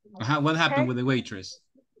 What happened with the waitress?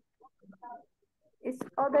 It's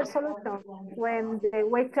other solution. When the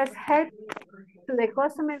waitress helps to the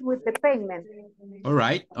customer with the payment. All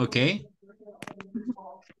right. Okay.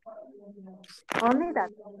 Only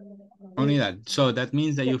that. Only that. So that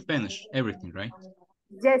means that you finished everything, right?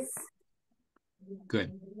 Yes.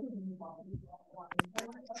 Good.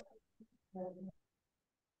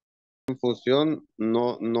 En función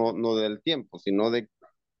no del tiempo, sino es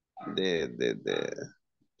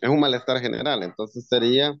un malestar general. Entonces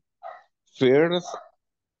sería first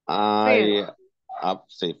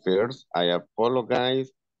first I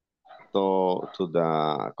apologize to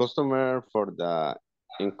the customer for the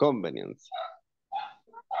inconvenience.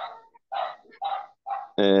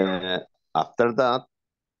 After that,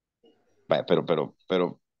 pero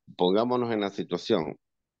pongámonos en la situación.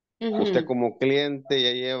 Usted como cliente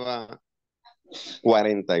ya lleva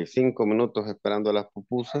 45 minutos esperando las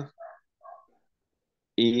pupusas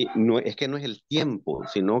y no es que no es el tiempo,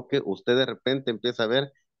 sino que usted de repente empieza a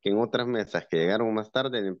ver que en otras mesas que llegaron más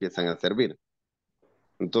tarde empiezan a servir.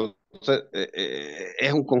 Entonces,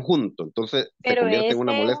 es un conjunto, entonces se convierte en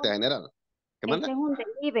una molestia general. ¿Qué manda? Ese es un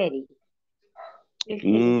delivery.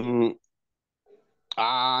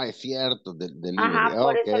 Es cierto, delivery. Ajá,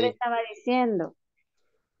 por eso le estaba diciendo.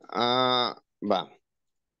 Va.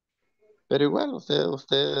 Pero igual,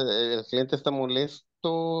 el cliente está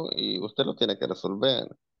molesto y usted lo tiene que resolver.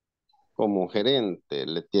 Como gerente,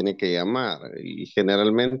 le tiene que llamar y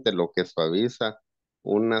generalmente lo que suaviza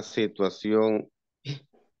una situación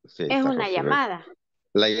Es una llamada.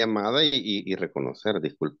 La llamada y reconocer,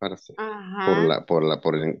 disculparse Ajá. por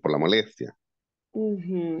la molestia.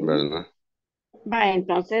 ¿Verdad? Va,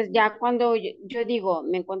 entonces ya cuando yo digo,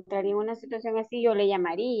 me encontraría en una situación así, yo le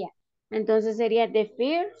llamaría. Entonces sería the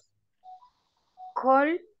first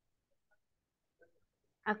call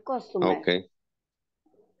a customer. Ok.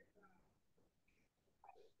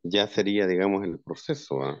 Ya sería, digamos, el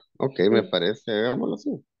proceso. Ok, me parece, hagámoslo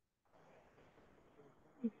así.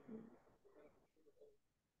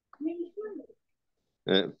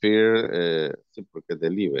 Sí, porque es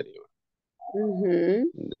delivery.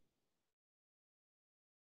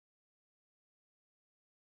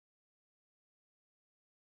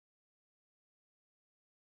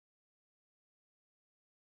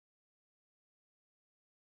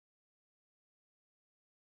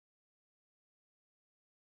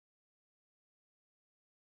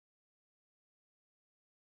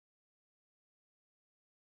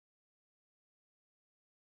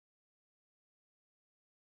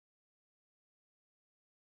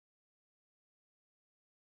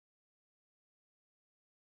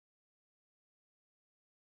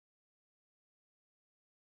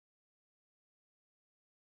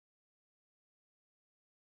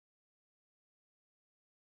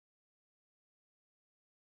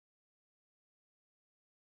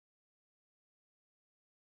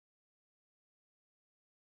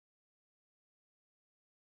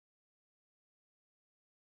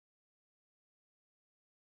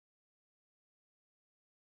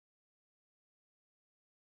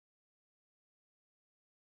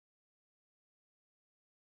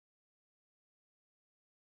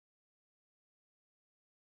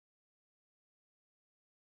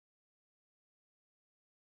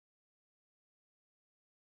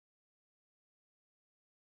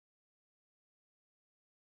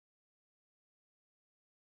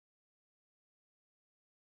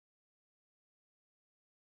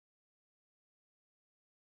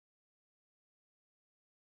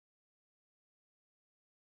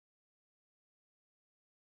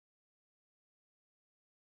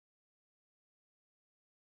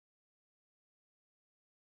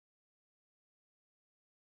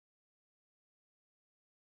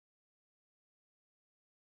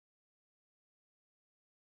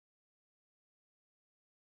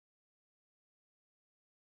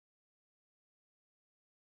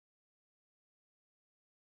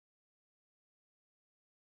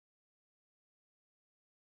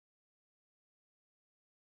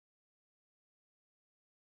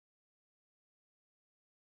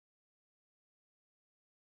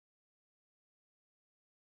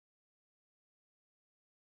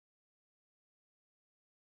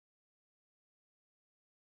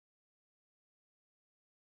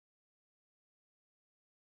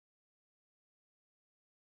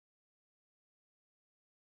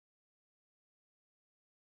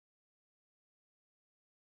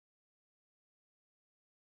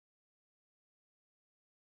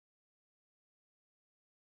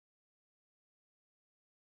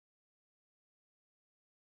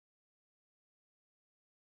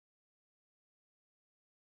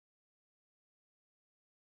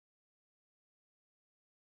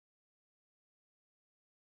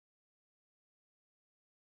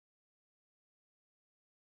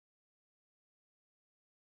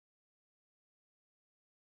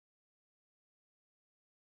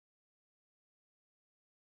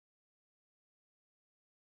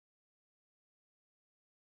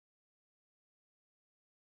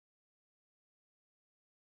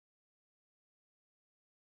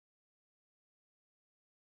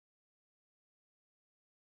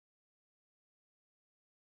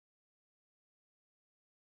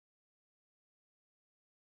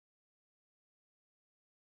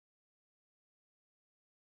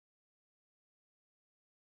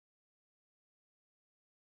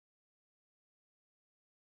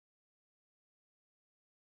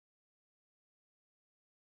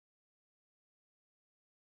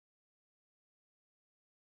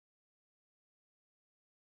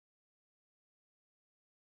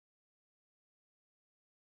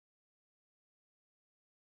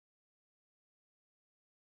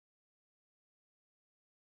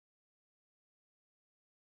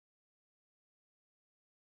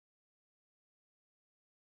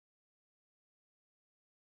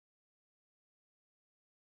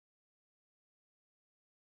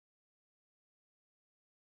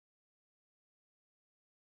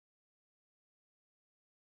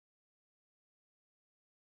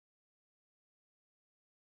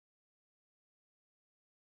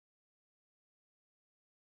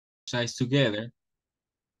 exercise together.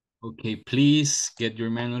 Okay, please get your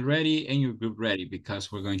manual ready and your group ready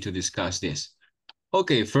because we're going to discuss this.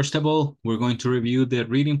 Okay, first of all, we're going to review the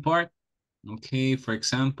reading part. Okay, for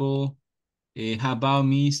example, how about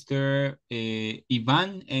Mr.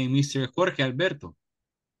 Ivan and Mr. Jorge Alberto?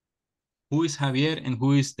 Who is Javier and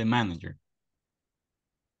who is the manager?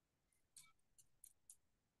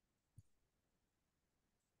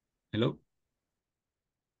 Hello?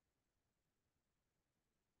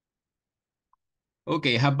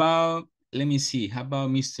 Okay, how about, let me see, how about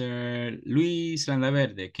Mr. Luis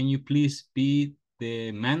Landaverde? Can you please be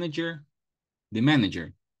the manager? The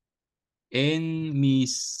manager. And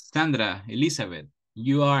Miss Sandra Elizabeth,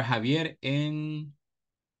 you are Javier and,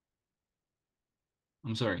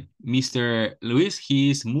 I'm sorry, Mr. Luis,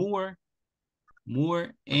 he is Moore,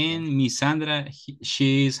 and Miss Sandra,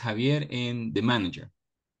 she is Javier and the manager.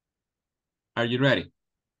 Are you ready?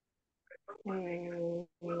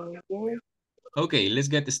 Yes. Okay, let's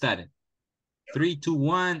get started. 3, 2,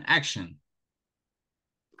 1, action.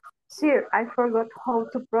 Sir, I forgot how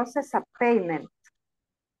to process a payment.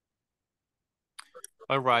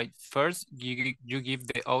 All right, first you give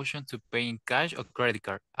the option to pay in cash or credit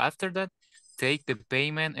card. After that, take the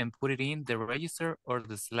payment and put it in the register or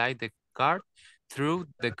slide the card through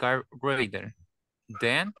the card reader.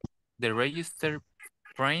 Then the register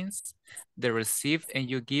prints the receipt and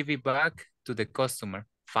you give it back to the customer.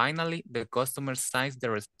 Finally, the customer signs the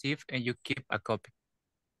receipt and you keep a copy.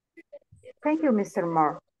 Thank you, Mr.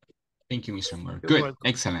 Moore. Thank you, Mr. Moore. You're Good, welcome.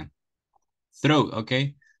 excellent. Throw,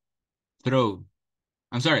 okay? Throw.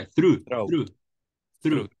 I'm sorry, through. Okay.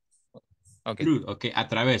 Through, okay, a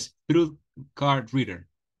través. Through card reader.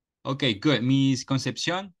 Okay, good. Miss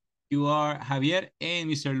Concepcion, you are Javier, and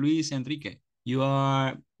Mr. Luis Enrique, you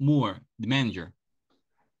are Moore, the manager.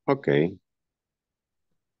 Okay.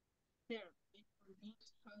 Sir, I forgot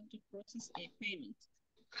how to process a payment.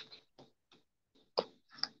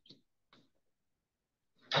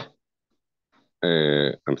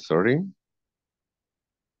 I'm sorry.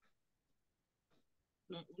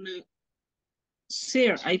 No.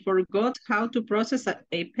 Sir, I forgot how to process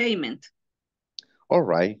a payment. All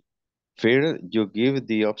right. First, you give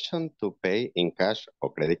the option to pay in cash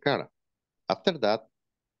or credit card. After that,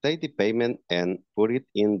 take the payment and put it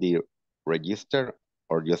in the register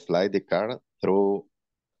or just slide the card through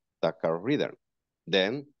the card reader.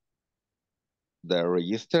 Then the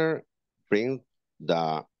register prints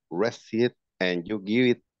the receipt and you give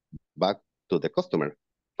it back to the customer.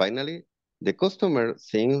 Finally, the customer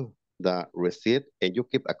signs the receipt and you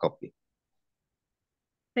keep a copy.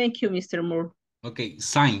 Thank you, Mr. Moore. Okay,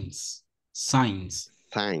 signs.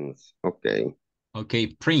 Okay. Okay,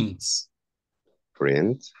 prints.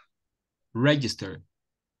 Print. Register.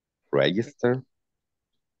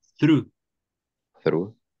 Through.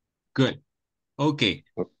 Good. Okay.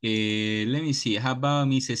 Let me see. How about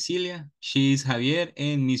Miss Cecilia? She is Javier,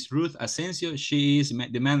 and Miss Ruth Asensio, she is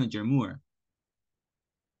the manager, Moore.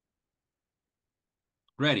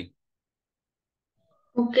 Ready?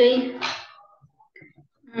 Okay.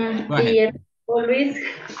 Go ahead. Luis.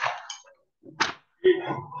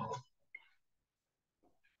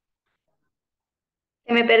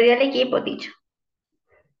 Se me perdió el equipo, dicho.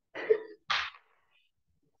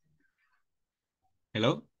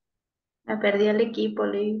 Hello? Me perdí el equipo,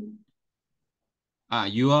 Luis.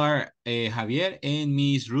 You are Javier, and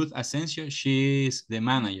Miss Ruth Asensio, she is the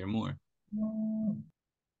manager, Moore.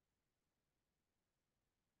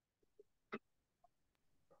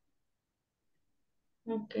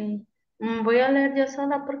 Ok. Voy a leer yo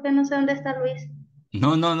sola porque no sé dónde está Luis.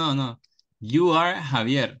 No. You are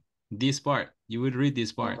Javier. This part. You will read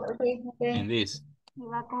this part. Okay. And this.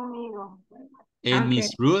 Va conmigo. And Okay.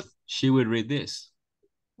 Miss Ruth, she will read this.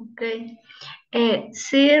 Okay.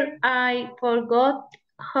 Sir, I forgot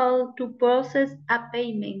how to process a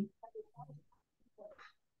payment.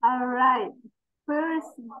 All right.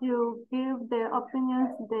 First, you give the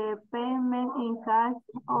opinions the payment in cash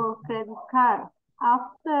or credit card.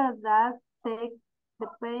 After that, take the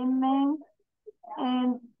payment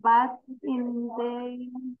and put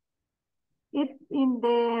it in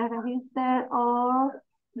the register or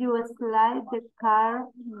you slide the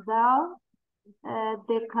card down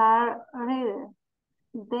the card reader.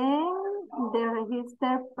 Then the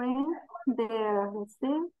register prints the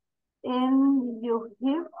receipt and you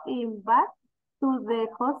give it back to the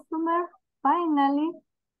customer. Finally,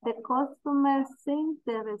 the customer signs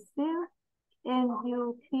the receipt and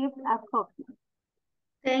you keep a copy.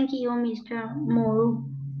 Thank you, Mr. Moore.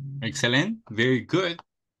 Excellent. Very good.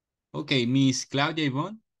 Okay, Miss Claudia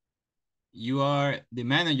Yvonne, you are the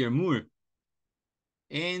manager, Moore.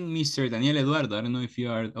 And Mr. Daniel Eduardo, I don't know if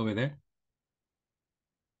you are over there.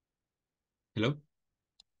 Hello?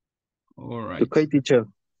 All right. Okay, teacher.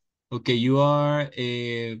 Okay, you are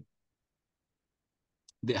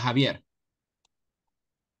Javier.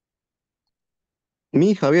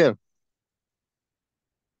 Me, Javier.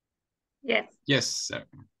 Yes. Yes, sir.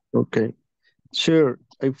 Okay. Sure,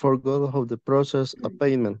 I forgot how to process a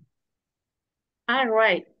payment. All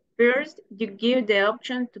right. First, you give the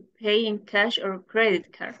option to pay in cash or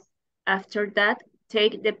credit card. After that,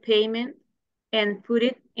 take the payment and put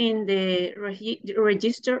it in the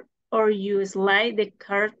register, or you slide the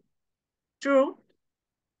card through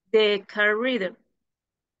the card reader.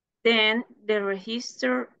 Then the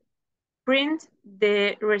register prints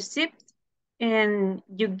the receipt and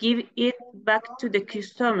you give it back to the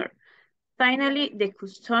customer. Finally, the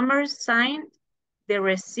customer signs the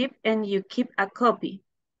receipt and you keep a copy.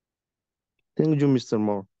 Thank you, Mr.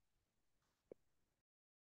 Moore.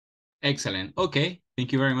 Excellent. Okay.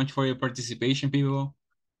 Thank you very much for your participation, people.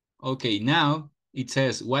 Okay, now it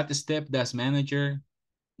says, what step does manager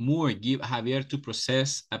Moore give Javier to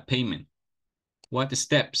process a payment? What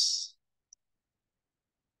steps?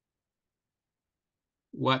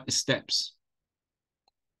 What steps?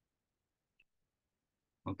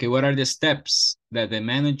 Okay, what are the steps that the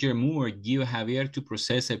manager Moore give Javier to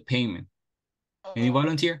process a payment? Any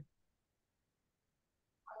volunteer?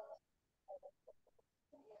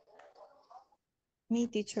 Me,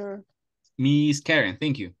 teacher. Miss Karen,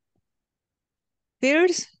 thank you.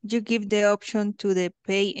 First, you give the option to the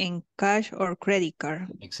pay in cash or credit card.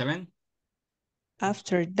 Excellent.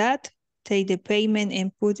 After that, take the payment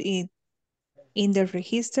and put it in the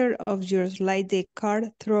register of your slide the card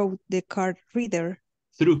through the card reader.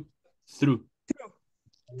 Through.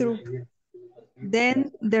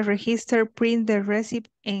 Then the register print the receipt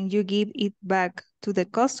and you give it back to the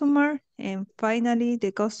customer. And finally,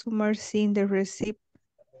 the customer sees the receipt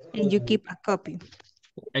and you keep a copy.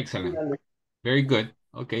 Excellent. Very good.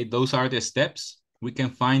 Okay, those are the steps. We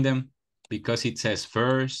can find them because it says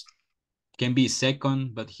first, can be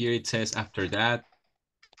second, but here it says after that,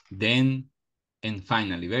 then, and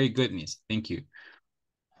finally. Very good, miss. Thank you.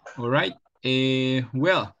 All right.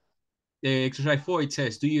 Well, exercise 4, it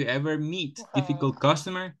says, do you ever meet difficult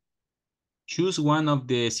customer? Choose one of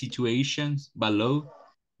the situations below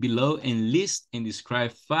and list and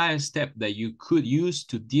describe 5 steps that you could use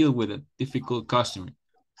to deal with a difficult customer.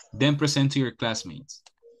 Then present to your classmates.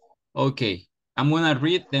 Okay, I'm gonna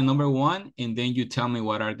read the number 1 and then you tell me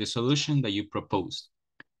what are the solutions that you proposed.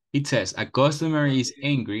 It says, a customer is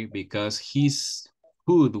angry because his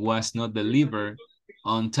food was not delivered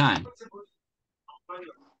on time.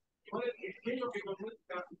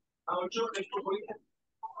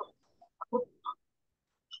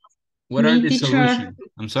 What are the solutions?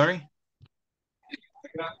 I'm sorry?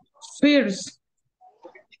 First,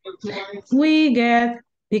 we get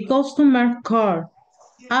the customer card.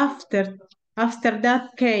 After that,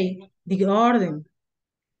 pay the order.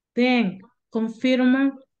 Then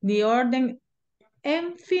confirm the order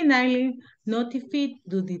and finally notify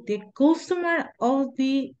the customer of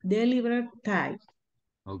the delivery time.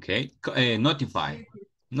 Okay, notify.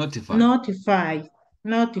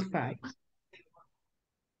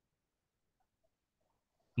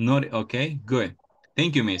 Okay, good.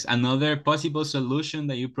 Thank you, miss. Another possible solution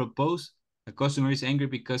that you propose, a customer is angry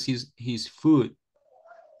because his food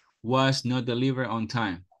was not delivered on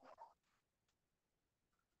time.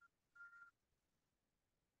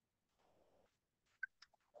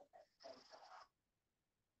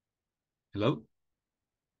 Hello?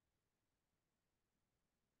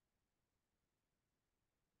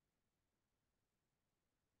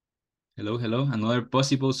 Hello, another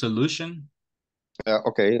possible solution?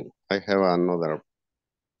 Okay, I have another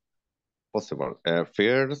possible.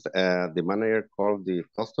 First, the manager called the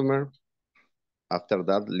customer. After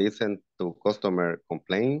that, listen to customer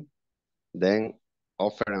complaint. Then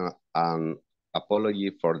offer an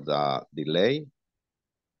apology for the delay.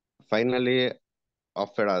 Finally,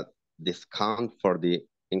 offer a discount for the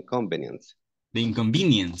inconvenience. The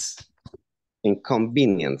inconvenience.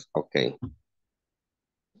 Inconvenience, okay.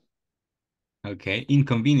 Okay,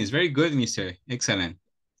 inconvenience. Very good, mister. Excellent.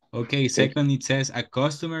 Okay, second, it says a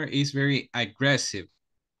customer is very aggressive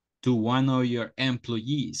to one of your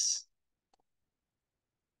employees.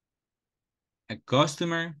 A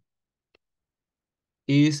customer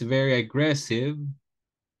is very aggressive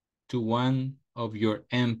to one of your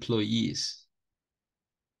employees.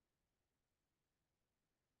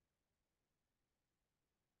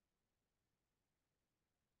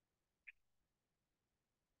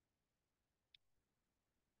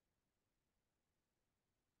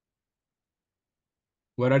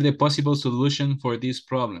 What are the possible solutions for this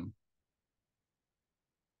problem?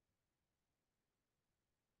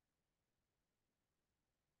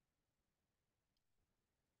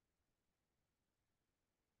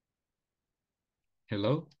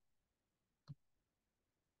 Hello?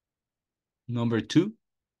 Number 2.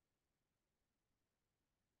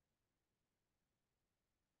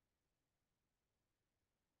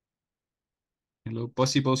 Hello,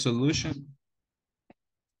 possible solution.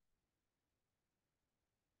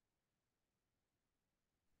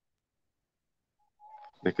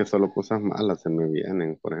 Es que solo cosas malas se me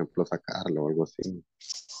vienen, por ejemplo, sacarlo o algo así.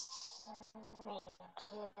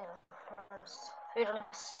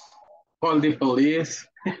 Call the police.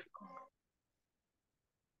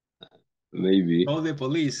 Maybe. Call the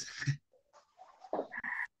police.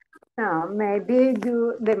 No, maybe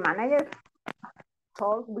the manager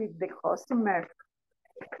talk with the customer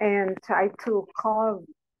and try to call.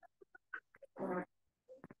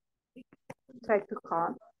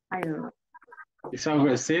 I don't know. It's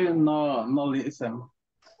aggressive, no listen.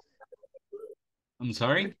 I'm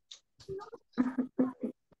sorry?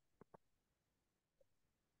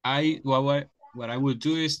 What I would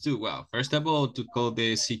do is to, well, first of all, to call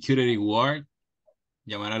the security guard,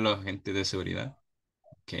 llamar a los agentes de seguridad.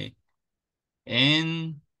 Okay.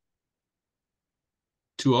 And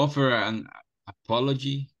to offer an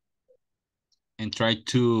apology and try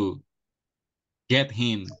to get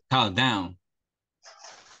him calmed down.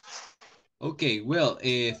 Okay, well,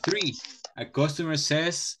 3, a customer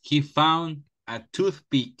says he found a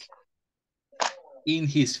toothpick in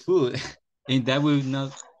his food and that will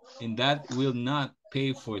not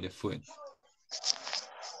pay for the food.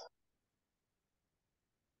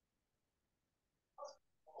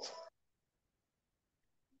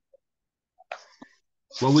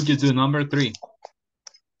 What would you do, number 3?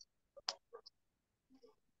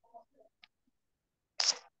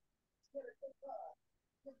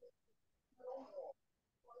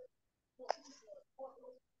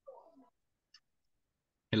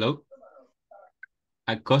 Hello?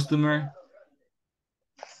 A customer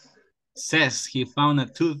says he found a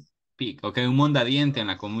toothpick, okay, un mondadiente en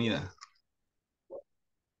la comida.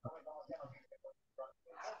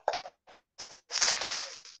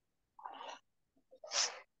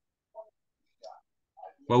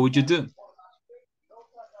 What would you do?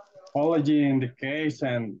 Apology in the case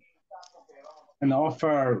and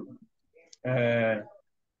offer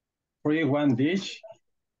free one dish.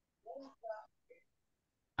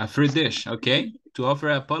 A free dish, okay. To offer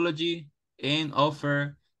apology and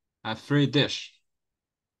offer a free dish.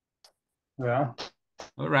 Yeah.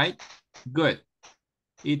 All right, good.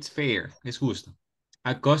 It's fair, es justo.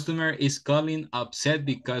 A customer is calling upset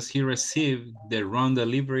because he received the wrong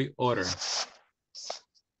delivery order.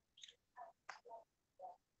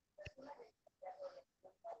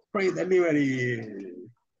 Free delivery.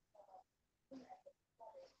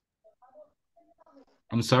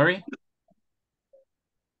 I'm sorry?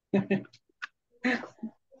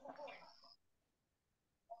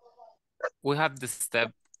 We have the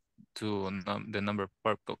step to the number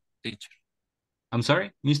 4 teacher. I'm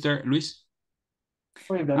sorry, Mr. Luis?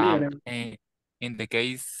 In the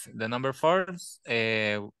case, the number 4,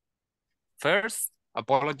 first,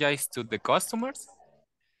 apologize to the customers.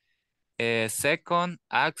 Second,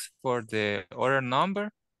 ask for the order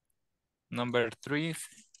number. Number 3,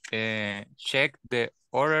 check the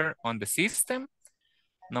order on the system.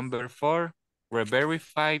 Number 4,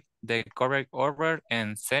 re-verify the correct order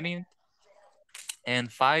and setting. And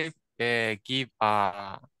 5, give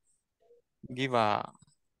a gift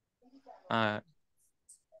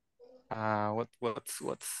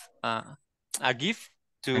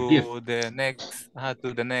to the next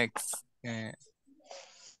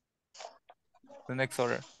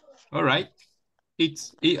order. All right.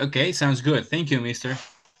 Okay, sounds good. Thank you, mister.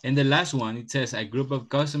 And the last one, it says a group of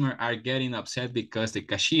customers are getting upset because the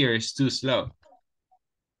cashier is too slow.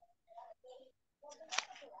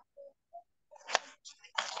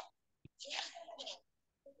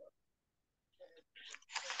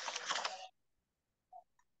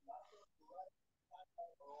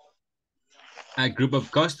 A group of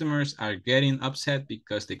customers are getting upset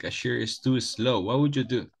because the cashier is too slow. What would you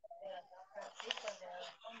do?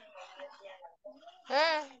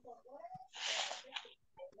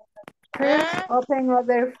 First, open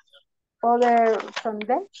other front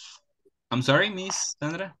desk. I'm sorry, Miss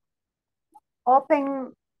Sandra?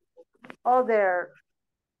 Open other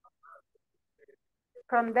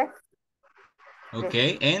front desk.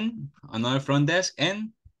 Okay, and another front desk,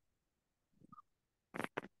 and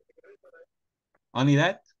only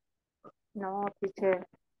that? No, teacher.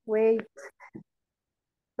 Wait.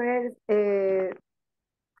 First,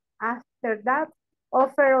 After that,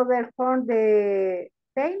 offer other form the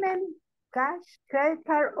payment, cash, credit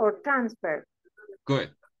card, or transfer.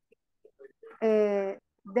 Good.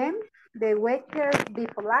 Then the waiter be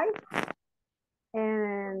polite.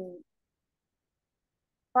 And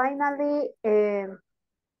finally,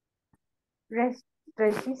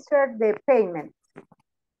 register the payment.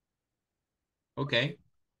 Okay.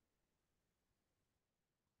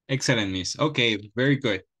 Excellent, Miss. Okay, very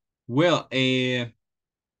good. Well, it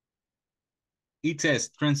says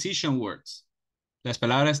transition words. Las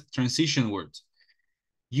palabras transition words.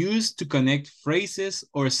 Used to connect phrases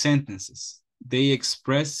or sentences. They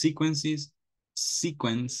express sequence,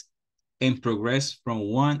 and progress from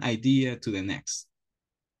one idea to the next.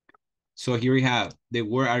 So here we have the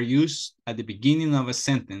word are used at the beginning of a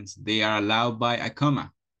sentence. They are allowed by a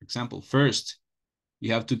comma. For example, first,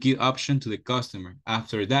 you have to give option to the customer.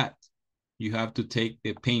 After that, you have to take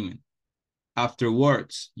the payment.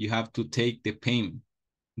 Afterwards, you have to take the payment.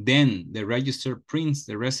 Then the register prints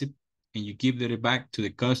the receipt and you give it back to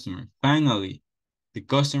the customer. Finally, the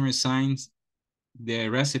customer signs the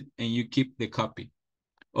receipt and you keep the copy.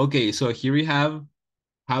 Okay, so here we have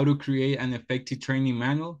how to create an effective training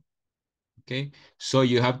manual. Okay, so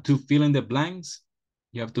you have to fill in the blanks.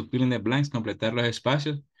 You have to fill in the blanks, completar los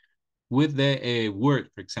espacios with the word.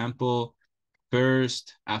 For example,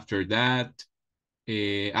 first, after that,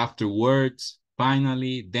 afterwards,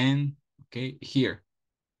 finally, then, okay, here.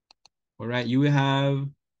 All right, you will have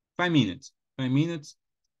 5 minutes, 5 minutes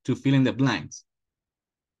to fill in the blanks.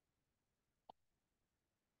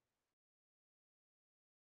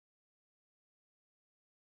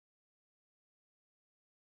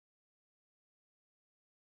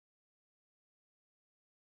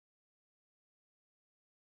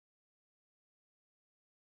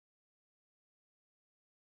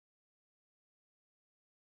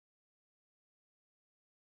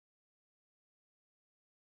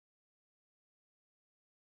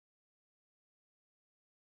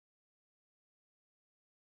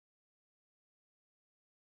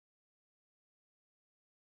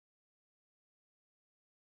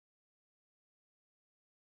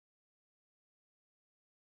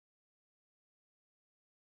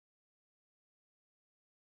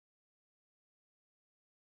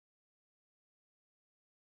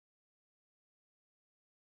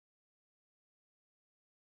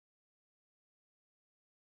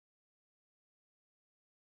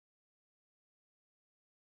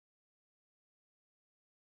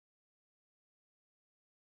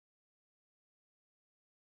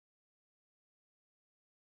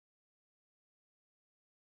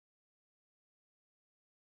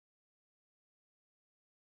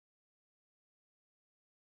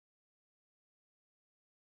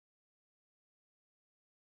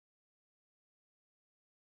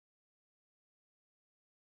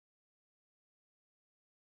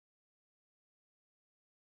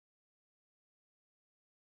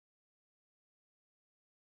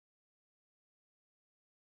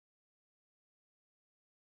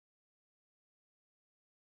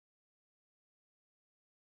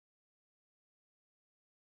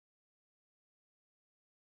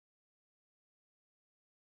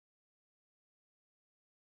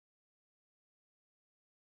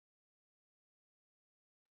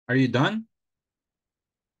 Are you done?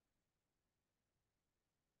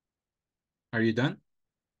 Are you done?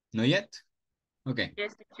 Not yet? Okay.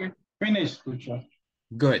 Yes, teacher. Finished, teacher.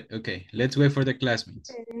 Good, okay. Let's wait for the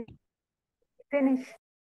classmates. Finish.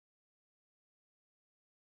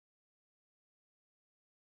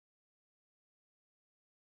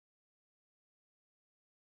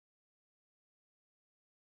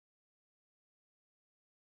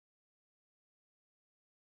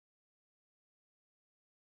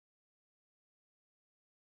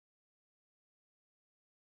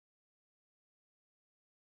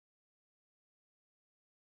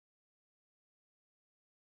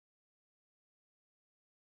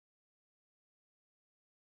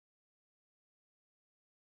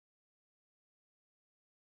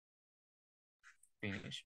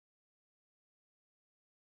 Finish.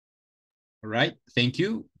 All right, thank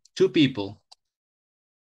you. 2 people.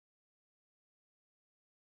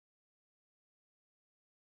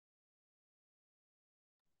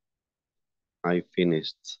 I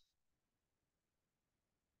finished.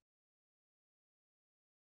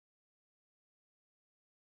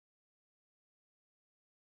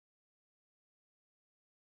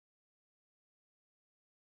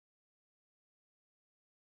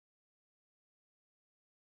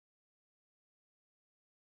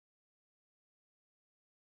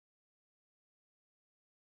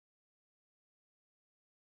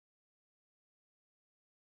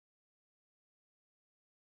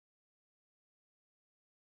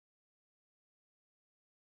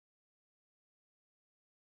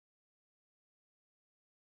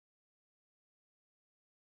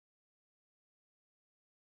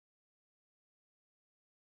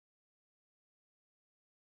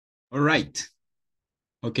 All right.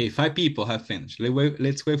 Okay, 5 people have finished.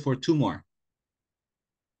 Let's wait for 2 more.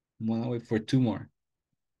 I'm gonna wait for 2 more.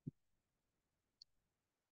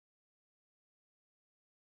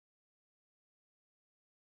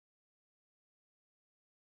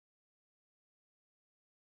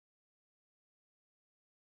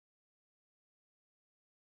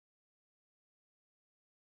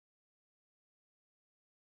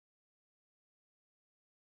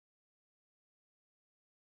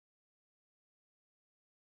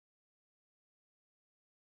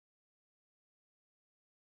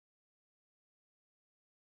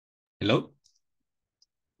 Hello?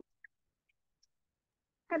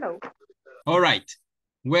 Hello. All right.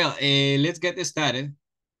 Well, let's get started.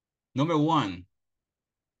 Number 1.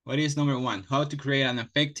 What is number 1? How to create an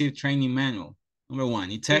effective training manual. Number 1,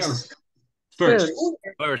 it says first.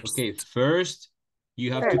 Okay, first,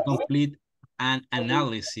 you have to complete an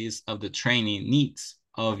analysis of the training needs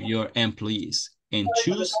of your employees and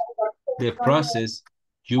choose the process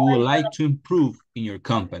you would like to improve in your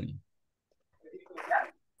company.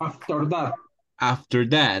 After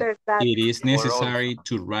that, it is necessary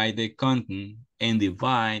to write the content and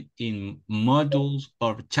divide in modules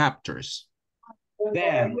or chapters.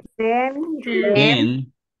 Then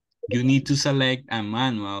you need to select a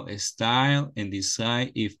manual style and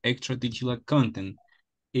decide if extracurricular content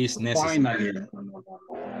is necessary.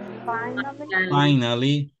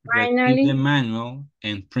 Finally, receive the manual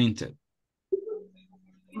and print it.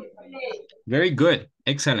 Very good.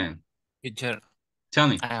 Excellent. Teacher, tell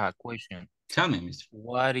me. I have a question. Tell me, Mr.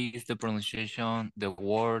 What is the pronunciation, the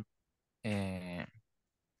word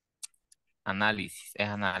analysis? ¿Es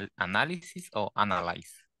análisis o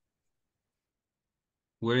analyze?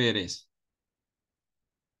 Where it is?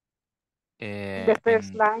 The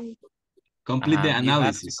first line. Complete the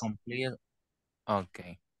analysis. You have to complete.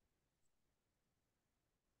 Okay.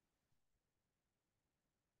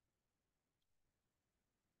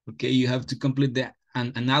 Okay, you have to complete the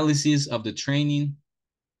analysis of the training.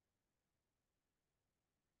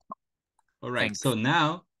 All right, thanks. So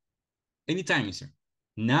now, anytime, mister.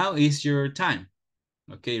 Now is your time.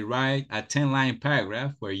 Okay, write a 10-line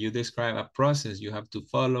paragraph where you describe a process you have to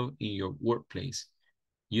follow in your workplace.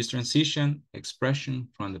 Use transition, expression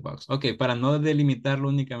from the box. Ok, para no delimitarlo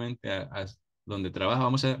únicamente a donde trabaja,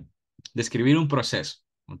 vamos a describir un proceso.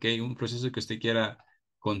 Ok, un proceso que usted quiera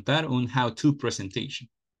contar, un how-to presentation.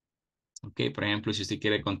 Ok, por ejemplo, si usted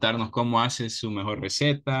quiere contarnos cómo hace su mejor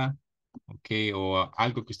receta, ok, o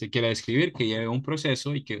algo que usted quiera describir que lleve un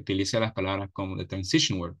proceso y que utilice las palabras como the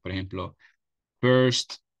transition word. Por ejemplo,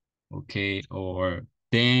 first, ok, or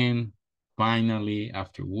then, finally,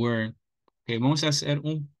 afterward. Ok, vamos a hacer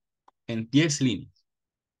en 10 líneas.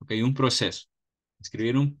 Ok, un proceso.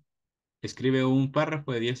 Escribe un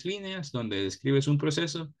párrafo de 10 líneas donde describes un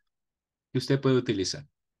proceso que usted puede utilizar.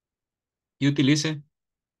 Y utilice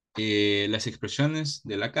las expresiones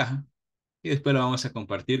de la caja y después lo vamos a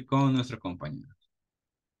compartir con nuestro compañero.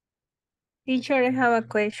 Teacher, I have a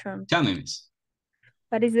question. Tell me, miss.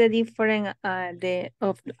 What is the difference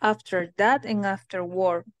of after that and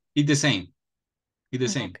afterward? It's the same. It's the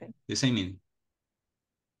same. Okay. The same meaning.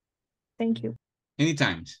 Thank you.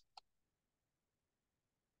 Anytime.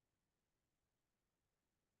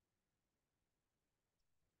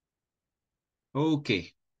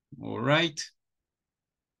 Okay. All right.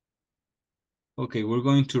 Okay, we're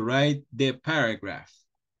going to write the paragraph.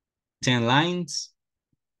 10 lines.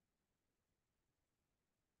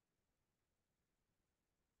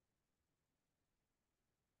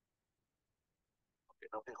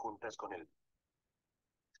 No te juntas con él.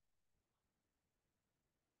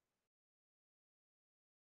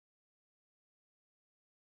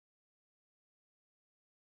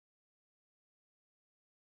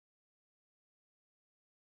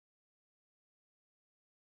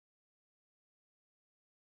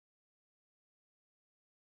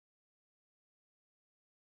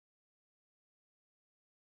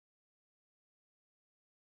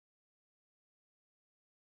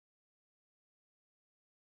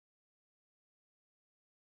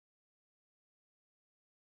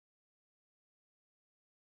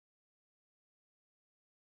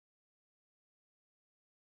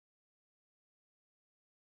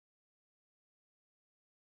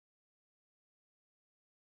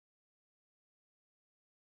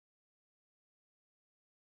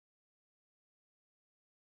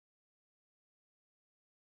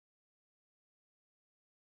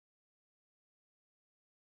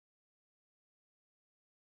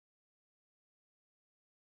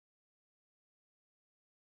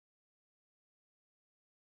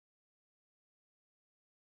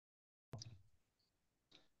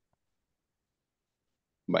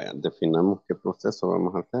 Vaya, definamos qué proceso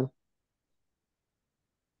vamos a hacer.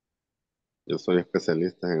 Yo soy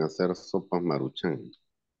especialista en hacer sopas maruchan.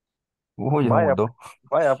 Uy, Vaya, somos dos.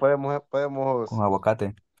 vaya, podemos, Con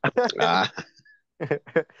aguacate. Ah,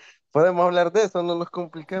 podemos hablar de eso, no nos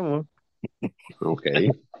complicamos. ok.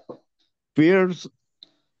 Fierce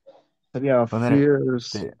sería Poner,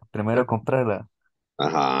 fierce. primero comprar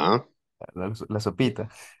Ajá, la sopita.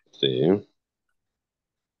 sí.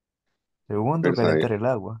 Segundo, Pues ahí. calentar el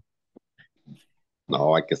agua.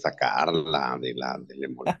 No, hay que sacarla del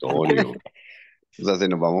envoltorio. O sea, si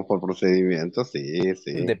nos vamos por procedimiento, sí,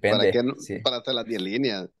 sí. ¿Para qué? Depende, sí, Para hacer las 10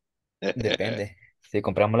 líneas. depende. Si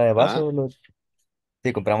compramos la de Ah, vaso,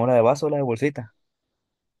 si compramos la de vaso o la de bolsita.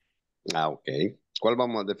 ok. ¿Cuál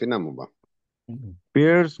vamos? Definamos, va.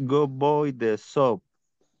 Fierce go boy the soap.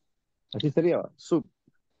 Así sería, soup.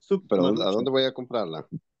 Soup Pero ¿a maruchan. dónde voy a comprarla?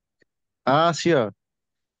 Asia.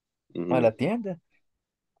 A la Ujú, tienda.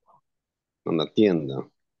 en la tienda.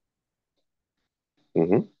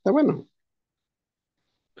 Ujú, está bueno.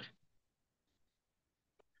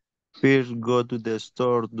 Fierce go to the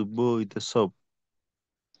store to buy the soap.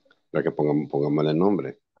 Para que pongamos el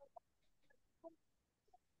nombre.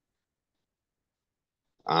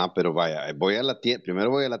 Ah, pero vaya, voy a la tienda,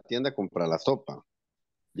 primero voy a la tienda a comprar la sopa.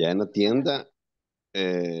 Ya en la tienda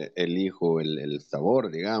elijo el sabor,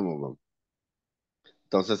 digamos. ¿Va?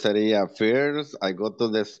 Entonces sería first, I go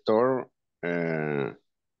to the store eh,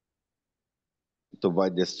 to buy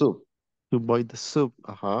the soup. To buy the soup.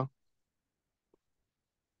 Ajá.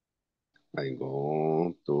 I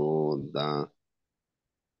go to the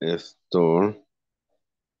store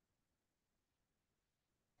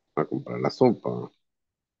a comprar la sopa.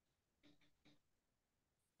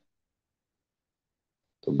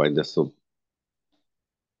 To buy the soup.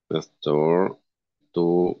 The store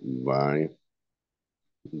to buy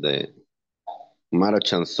the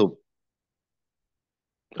Maruchan soup.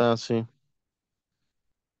 Ah, sí.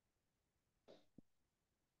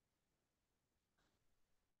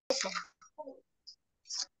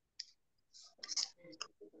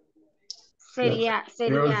 Sería,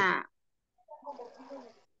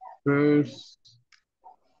 First,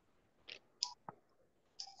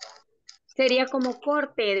 sería como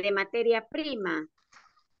corte de materia prima.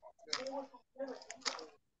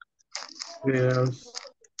 yes.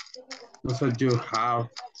 Also, you have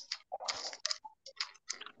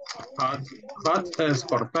cut es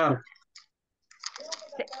cortar.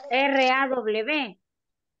 RAW.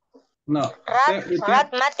 No.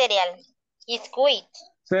 Rat material. Is quit.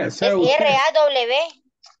 Es usted. R-A-W.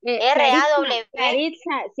 R-A-W.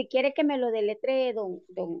 Caritza, si quiere que me lo deletree don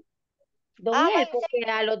Ah, él, vaya, porque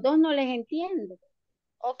a los dos no les entiendo.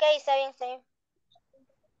 ok, está bien, está bien.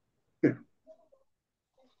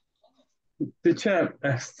 Teacher,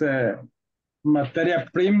 materia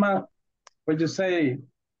prima, what you say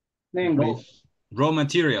in English? Raw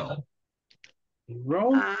material. Raw?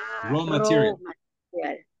 Raw Raw material.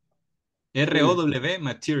 material. R-O-W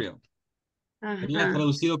material. Sería Ajá.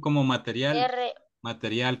 traducido como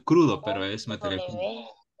material crudo, pero es material crudo.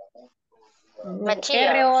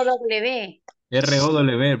 Material. ROW.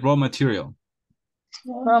 R-O-W, raw material.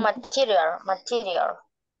 Raw material.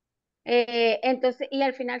 Entonces, y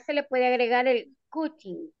al final se le puede agregar el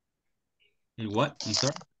cutting. ¿El what? I'm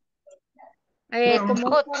sorry. Como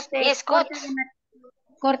un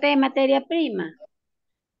corte de materia prima.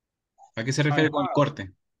 ¿A qué se refiere con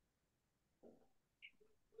corte?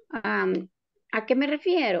 ¿A qué me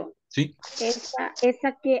refiero? Sí.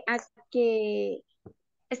 Esa que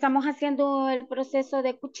estamos haciendo el proceso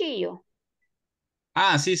de cuchillo.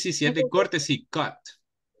 Ah, sí, es de corte, sí, cut.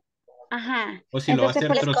 Ajá. O si lo va a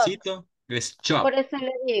hacer trocito, es chop. Por eso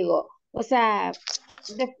le digo, o sea,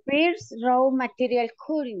 the first raw material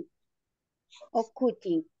cutting o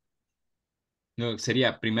cutting. No,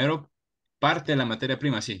 sería primero parte de la materia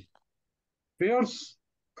prima, sí. First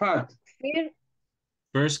cut.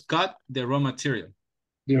 First cut the raw material.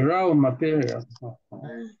 The raw material.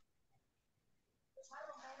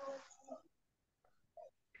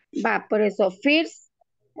 Va, por eso, first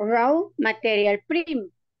raw material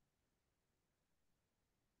prim.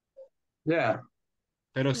 Yeah.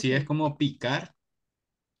 Pero si es como picar,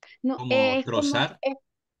 no, como trozar.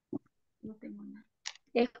 No tengo nada.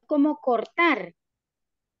 Es como cortar.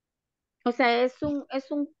 O sea, es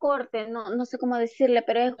un corte, no sé cómo decirle,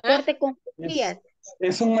 pero es corte con cuchillas.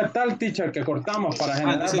 Es un metal, teacher, que cortamos para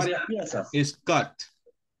generar varias piezas. Es cut.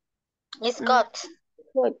 Es cut.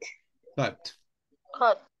 Cut.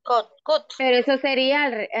 Pero eso sería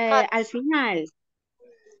al final.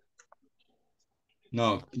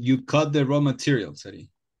 No, you cut the raw material, sería.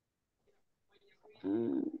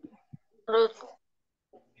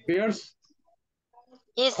 First,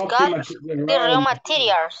 Is copy got the the raw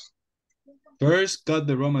materials. First, got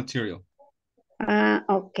the raw material.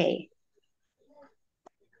 Okay.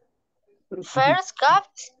 First got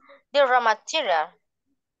the raw material.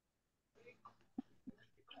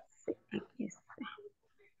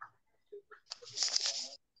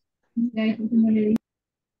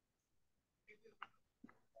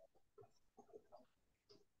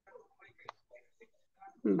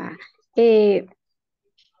 Va.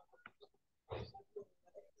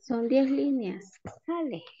 Son 10 líneas.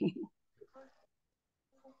 Sale.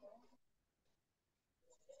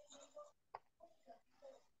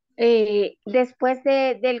 Después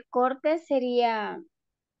del corte sería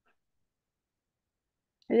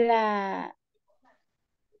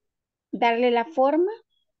darle la forma.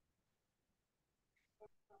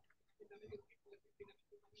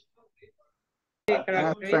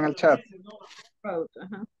 Está en el chat.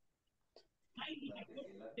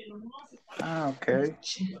 Ok.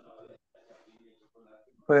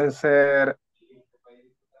 Puede ser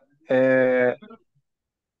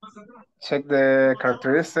check the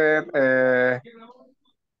characteristic,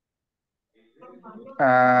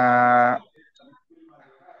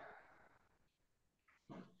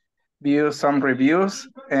 view some reviews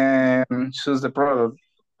and choose the product.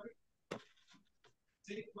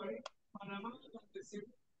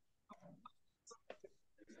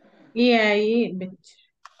 Y ahí,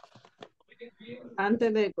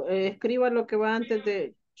 antes de, escriba lo que va antes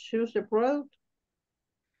de choose the product.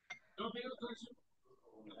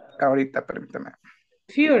 Ahorita, permítame.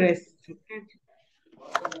 Furious.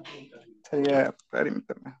 Sería,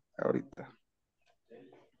 permítame, ahorita.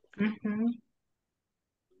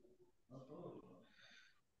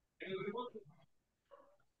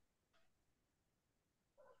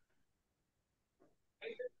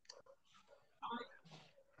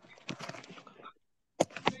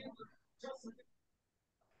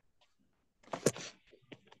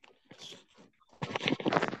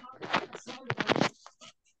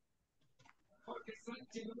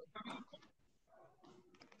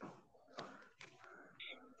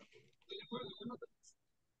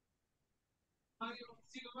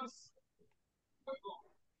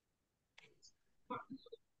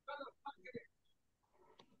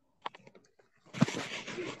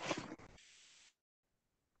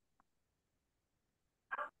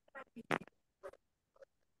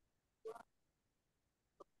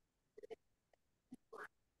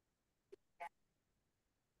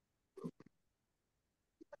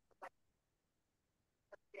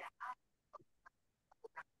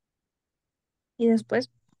 Y después,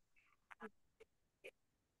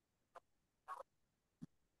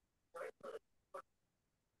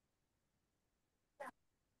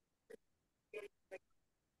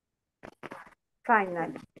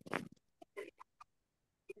 final.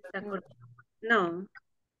 No,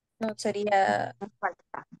 no sería,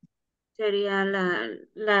 sería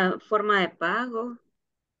la forma de pago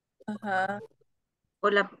ajá, o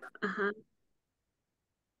ajá.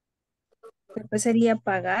 después sería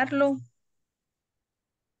pagarlo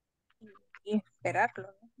y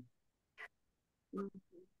esperarlo, ¿no?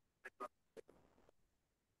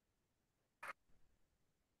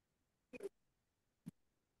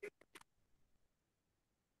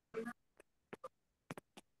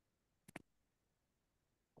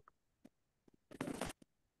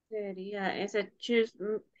 Sería ese choose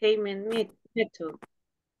payment method.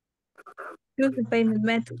 Choose the payment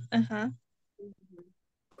method, ajá.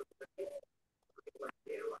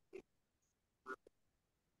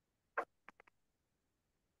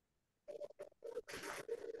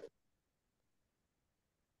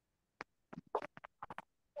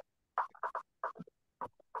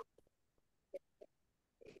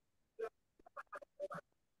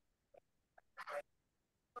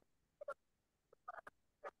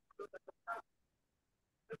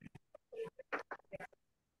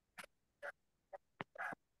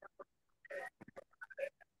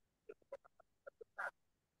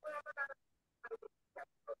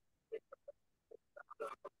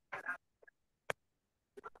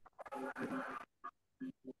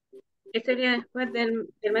 ¿Qué sería después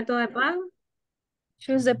del método de pago?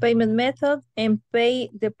 Choose the payment method and pay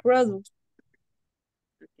the product.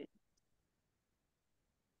 Okay.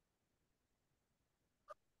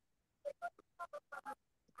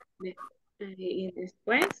 Y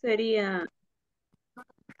después sería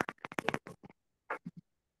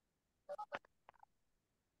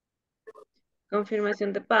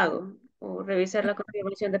confirmación de pago o revisar la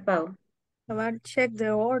confirmación de pago. About check the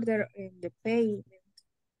order and the payment.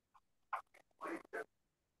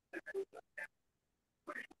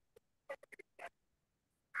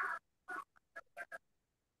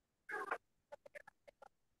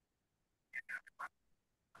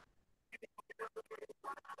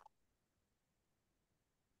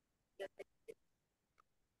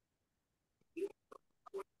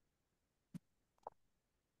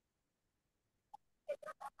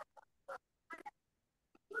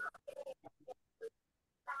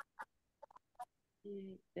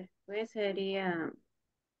 Y después sería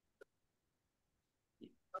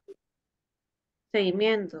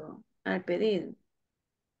seguimiento al pedido.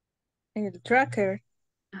 El tracker.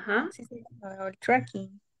 Ajá. Sí, sí, el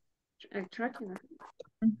tracking. El tracking.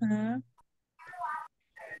 Ajá.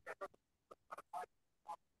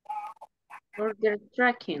 Order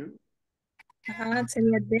tracking. Ajá,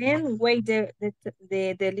 sería then wait the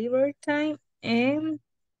delivery time and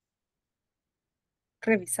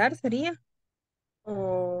revisar sería.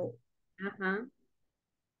 O Ajá.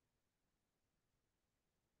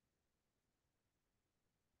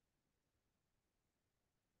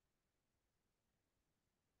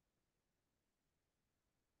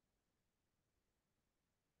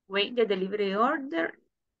 Wait the delivery order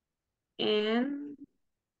and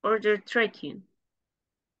order tracking.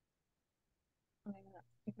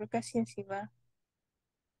 yo creo que así va.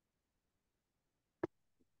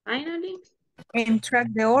 Finally, And track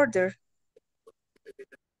the order.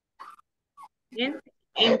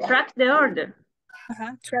 and track the order.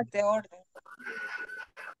 Ajá, track the order.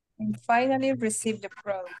 And finally receive the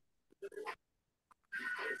product.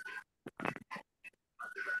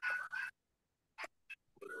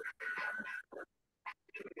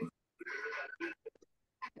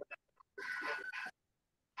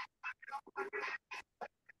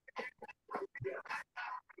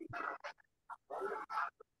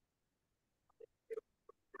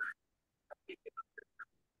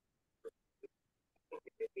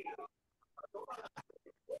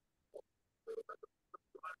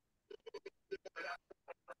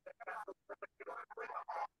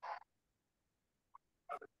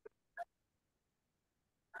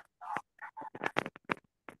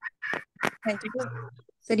 Entonces,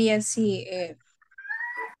 sería así.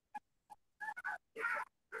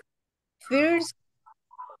 First,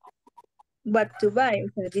 what to buy. O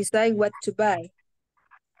sea, decide what to buy.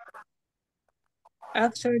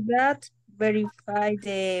 After that, verify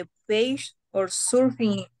the page or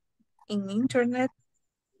surfing in internet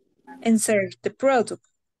and search the product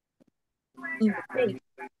in the page.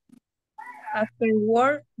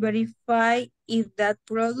 Afterward, verify if that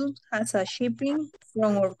product has a shipping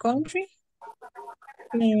from our country.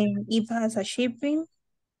 And if it has a shipping,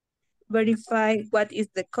 verify what is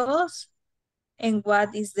the cost and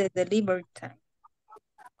what is the delivery time.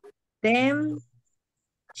 Then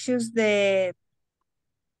choose the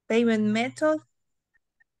payment method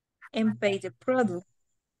and pay the product.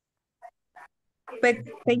 Pay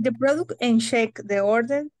the product and check the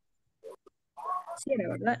order. Sí,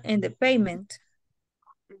 ¿verdad? And the payment.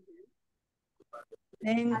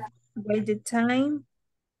 Then wait the time,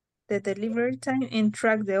 the delivery time, and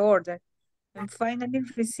track the order. And finally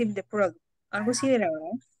receive the product. Algo así era,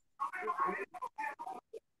 ¿verdad?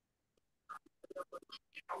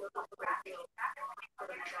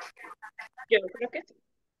 Yo creo que sí.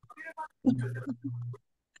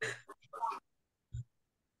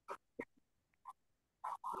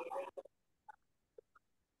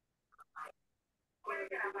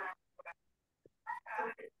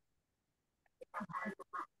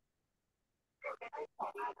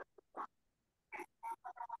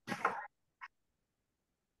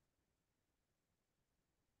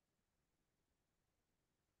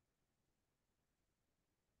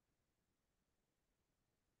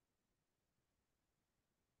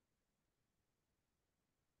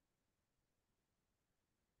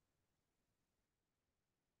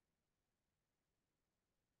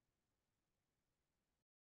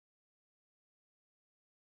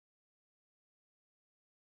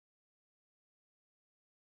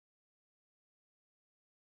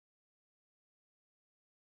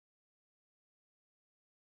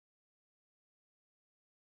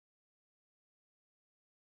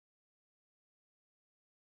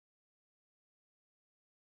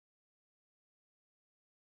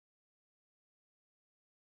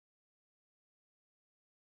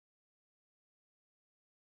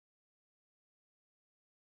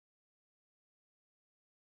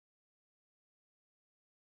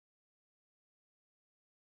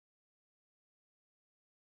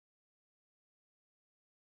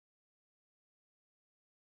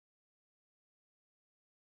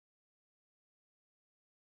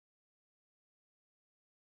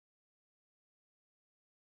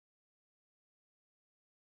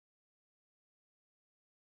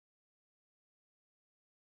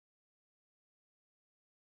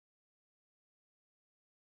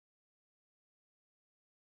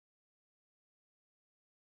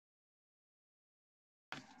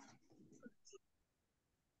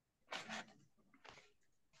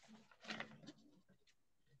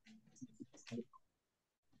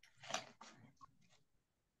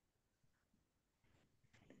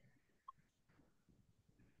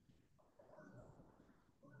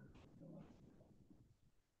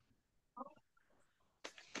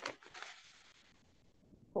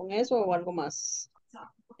 con eso o algo más?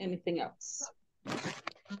 Anything else?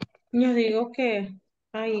 Yo digo que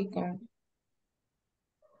ahí con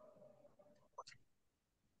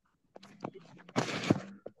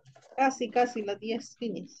casi las 10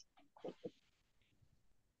 líneas.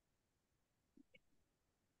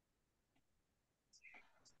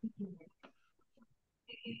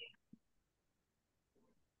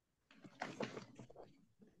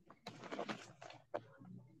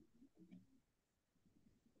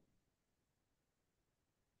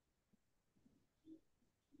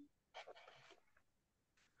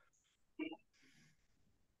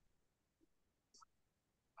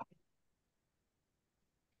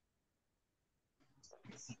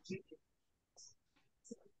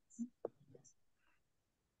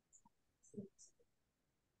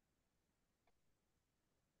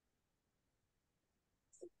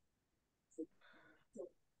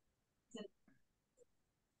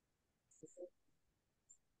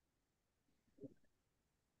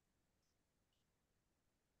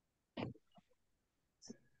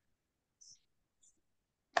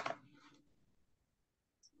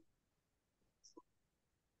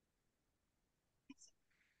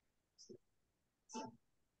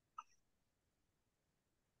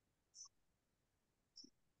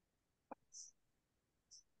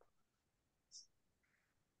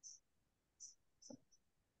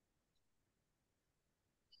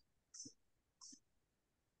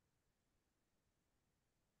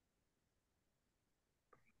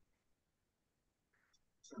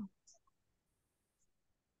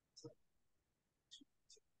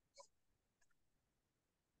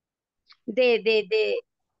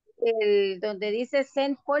 Donde dice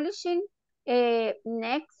send polishing,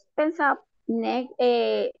 next, next,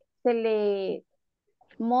 se le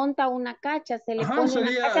monta una cacha, se le Ajá, pone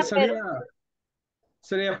una cacha, pero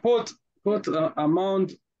sería put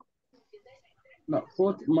amount, no,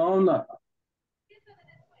 put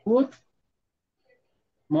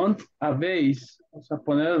mount a base, o sea,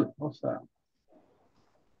 poner, o sea,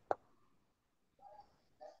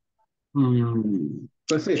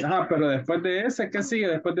 pues sí, ajá, pero después de ese, ¿qué sigue?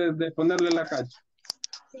 Después de ponerle la cacha.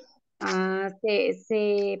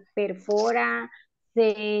 se perfora,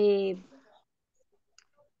 se,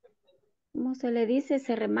 ¿cómo se le dice?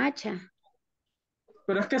 Se remacha.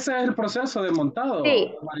 Pero es que ese es el proceso de montado,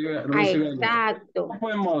 Sí, Roosevelt. exacto. No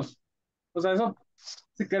podemos, o sea, eso,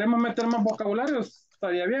 si queremos meter más vocabulario,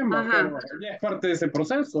 estaría bien, ¿va? Ajá. Pero ya es parte de ese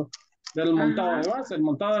proceso del montado Ajá. de base. El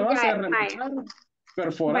montado de base Ya, es vaya, remachar,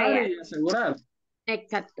 perforar vaya, y asegurar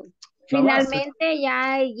exacto. la base. Finalmente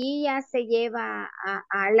ya allí ya se lleva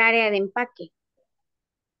al área de empaque.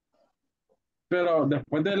 Pero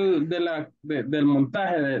después del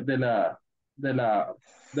montaje de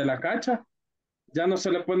la cacha, ya no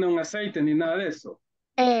se le pone un aceite ni nada de eso.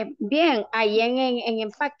 Bien, ahí en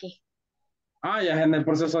empaque, Ah, ya es en el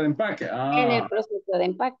proceso de empaque. en el Ah, proceso de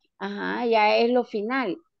empaque. Ajá, ya es lo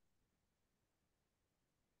final.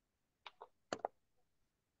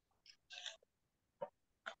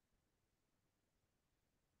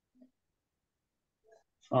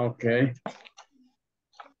 ok.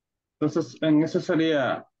 Entonces, en eso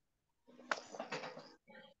sería...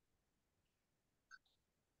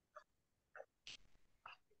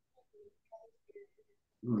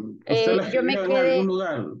 ¿Usted la escribió en algún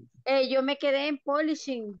lugar? Yo me quedé en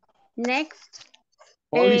polishing. Next.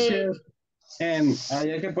 Polishes,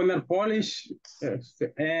 ahí hay que poner polish,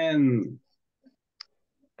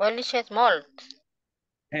 Polished mold.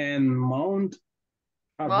 en mount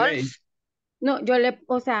a Molds. base. No,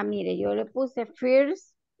 o sea, mire, yo le puse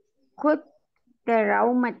first cut the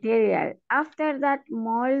raw material. After that,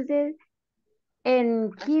 molded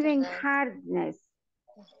and given hardness.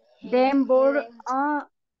 Then burn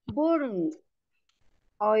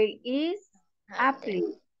oil is applied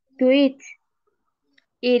to it.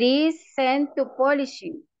 It is sent to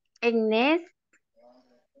polishing. En next,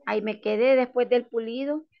 ahí me quedé después del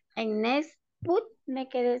pulido. En next put me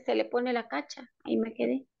quedé, se le pone la cacha. Ahí me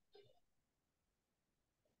quedé.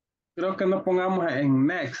 Creo que no pongamos en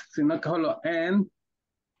next, sino que solo en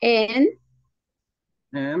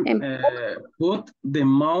put the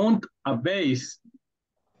mount a base.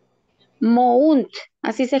 Mount,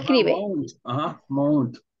 así se escribe. Mount, ajá,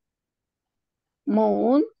 mount.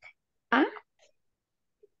 Mount, ah.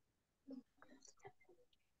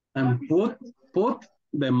 And put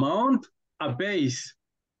the mount a base.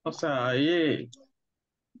 O sea, ahí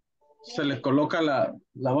se le coloca la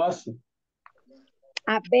base.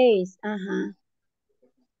 A base, ajá.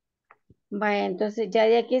 Vaya, entonces ya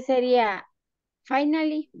de aquí sería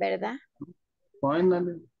finally, ¿verdad?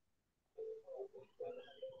 Finally.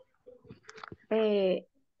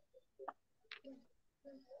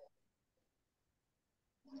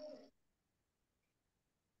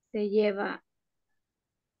 se lleva,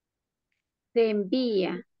 se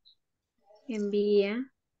envía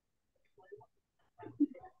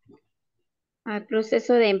al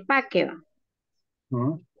proceso de empaque, ¿va?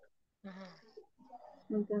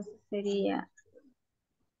 Entonces sería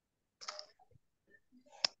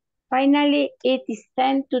finally it is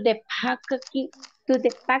sent to the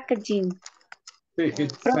packaging Sí,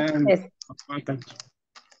 it's sent process. a package.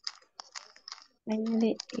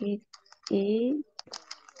 Finally it is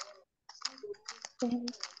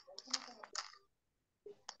sent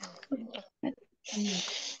to the packaging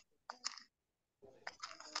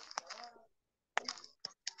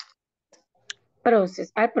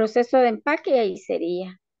process. Al proceso de empaque, ahí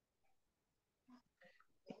sería.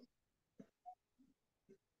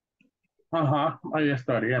 Ajá, ahí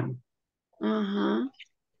estaría. Ajá.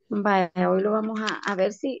 Vaya, hoy lo vamos a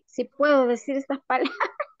ver si puedo decir estas palabras.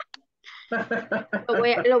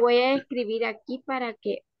 Lo voy a escribir aquí para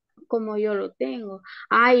que, como yo lo tengo.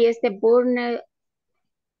 Ay, este burner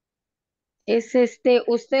es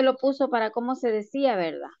usted lo puso para cómo se decía,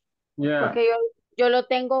 ¿verdad? Yeah. Porque yo lo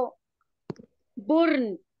tengo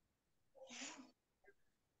burn.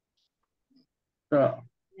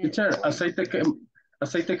 Teacher,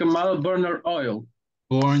 aceite quemado, burner oil.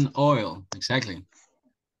 Burn oil, exactly.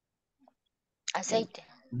 Aceite.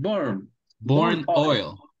 Burn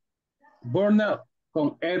Oil. Burner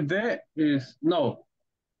con ED is no.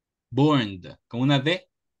 Burned. Con una D,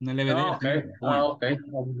 una leve D. Okay. Burn. Okay.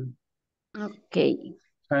 Ok.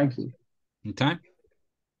 Thank you. Okay.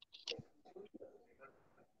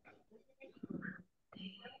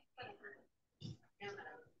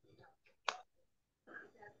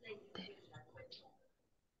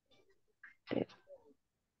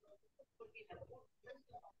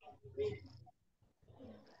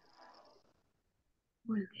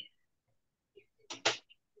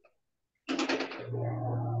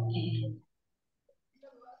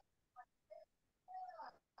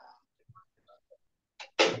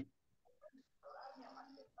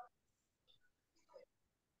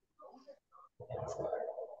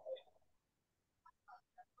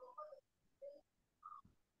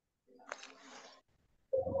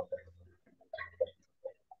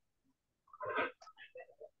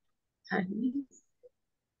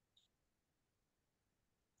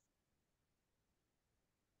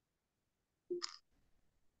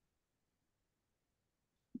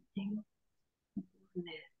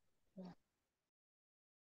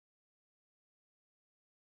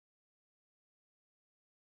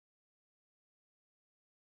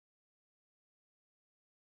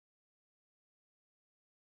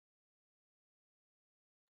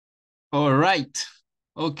 All right.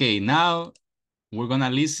 Okay, now we're gonna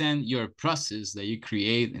listen your process that you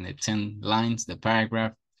create in the 10 lines, the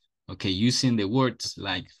paragraph. Okay, using the words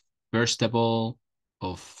like first of all,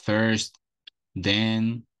 or first,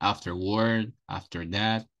 then, afterward, after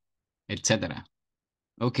that, etc.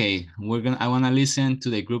 Okay, I wanna listen to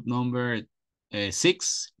the group number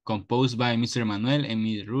 6, composed by Mr. Manuel and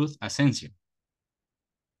Ms. Ruth Asensio.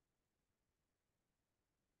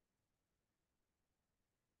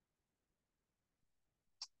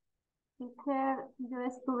 Yo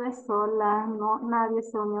estuve sola, no, nadie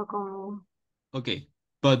se unió conmigo. Okay,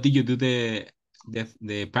 but did you do the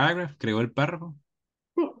paragraph? ¿Creó el párrafo?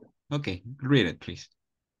 Sí. Okay, read it, please.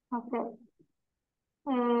 Okay.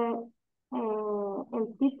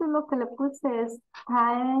 El título que le puse es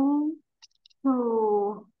Time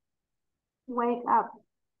to Wake Up.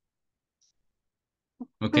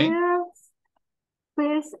 Okay.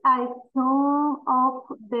 First I turn off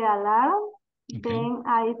the alarm. Okay. Then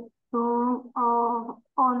I turn off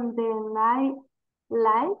on the night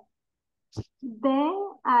light.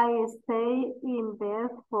 Then I stay in bed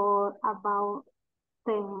for about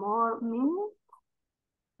 10 more minutes.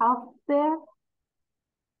 After,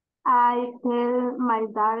 I tell my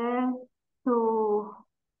daughter to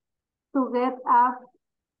get up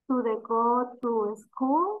to go to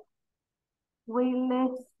school.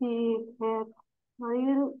 Will she get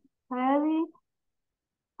ready?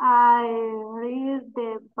 I read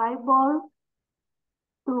the Bible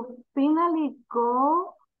to finally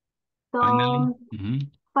go down.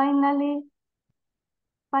 Finally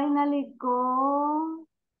go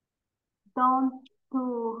down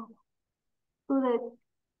to the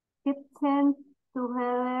kitchen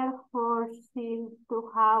together for she to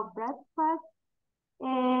have breakfast,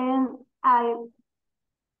 and I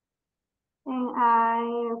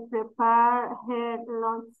prepare her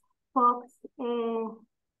lunch box and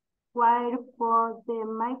wait for the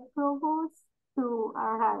microbus to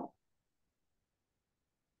arrive.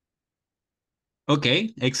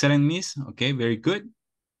 Okay, excellent, Miss. Okay, very good.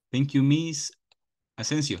 Thank you, Miss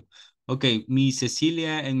Asensio. Okay, Miss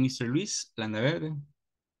Cecilia and Mr. Luis, Landa Verde.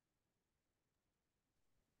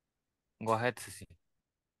 Go ahead, Ceci.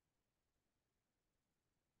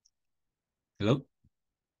 Hello.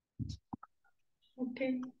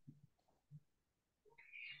 Okay.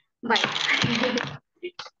 Bye.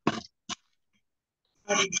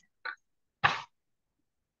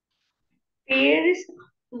 First,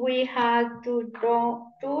 we had to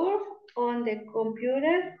tour on the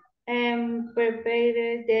computer and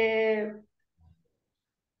prepare the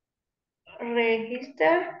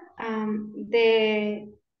register,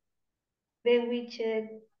 we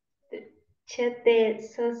check the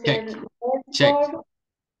social network,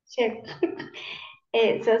 check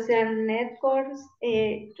social networks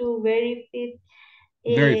to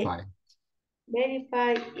verify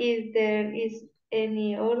if there is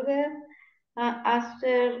any order.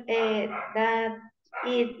 After that,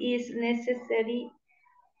 it is necessary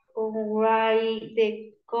to write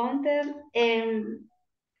the content and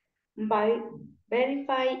verify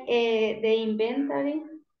the inventory.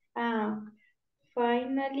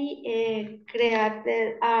 Finally,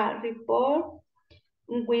 create a report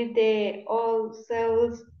with the all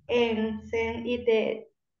sales and send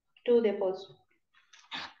it to the boss.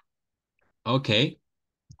 Okay.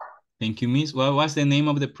 Thank you, Miss. What was the name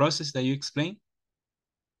of the process that you explained?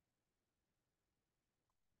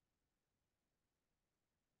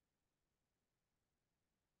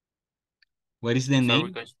 What is the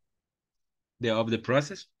name of the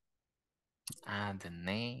process? The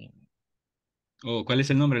name. Oh, ¿cuál es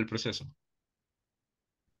el nombre del proceso?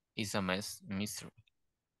 It's a mystery.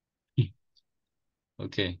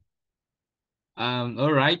 Okay.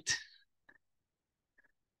 All right.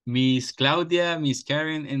 Miss Claudia, Miss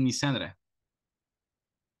Karen, and Miss Sandra.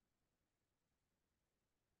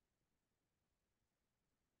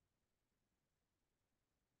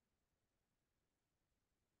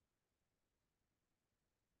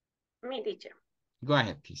 Me, teacher. Go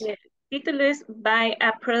ahead, please. The title is Buy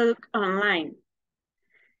a Product Online.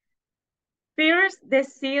 First,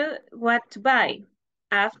 decide what to buy.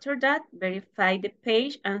 After that, verify the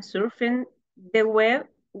page and surfing the web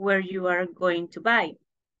where you are going to buy.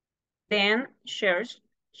 Then search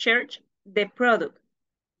the product.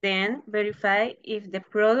 Then verify if the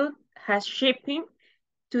product has shipping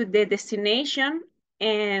to the destination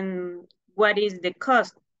and what is the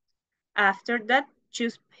cost. After that,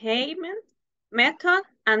 choose payment method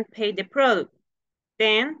and pay the product.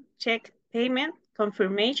 Then check payment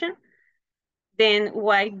confirmation. Then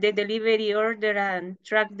write the delivery order and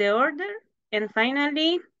track the order. And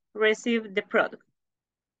finally, receive the product.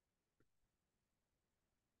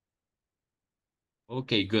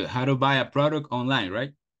 Okay, good. How to buy a product online,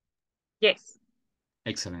 right? Yes.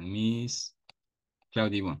 Excellent, Miss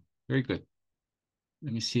Claudia one. Very good.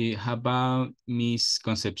 Let me see. How about Miss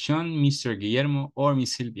Concepcion, Mr. Guillermo, or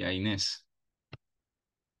Miss Silvia Inés?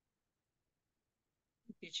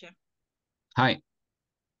 Teacher. Hi.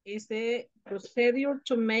 Is the procedure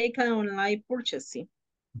to make an online purchasing.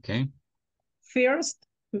 Okay. First,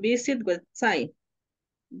 visit website.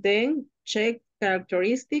 Then check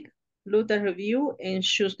characteristic, look at review, and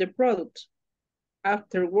choose the product.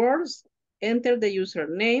 Afterwards, enter the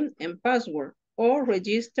username and password or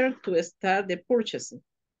register to start the purchasing.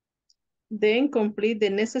 Then complete the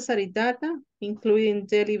necessary data, including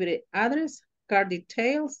delivery address, card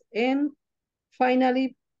details, and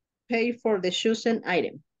finally pay for the chosen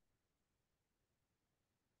item.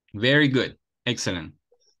 Very good. Excellent.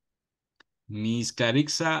 Miss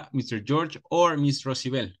Clarixa, Mr. George, or Miss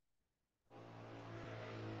Rosibel?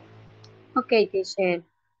 Okay, teacher.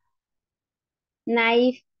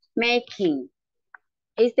 Knife making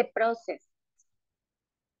is the process.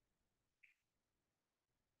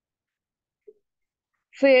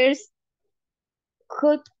 First,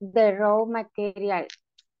 cut the raw material.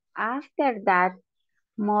 After that,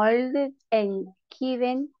 mold and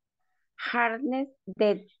given hardness,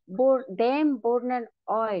 then burner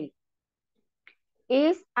oil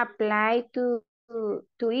is applied to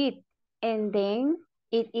it, and then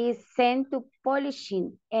it is sent to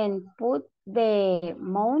polishing and put the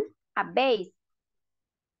mount a base.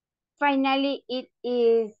 Finally, it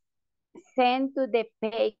is sent to the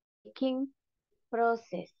baking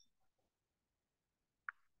process.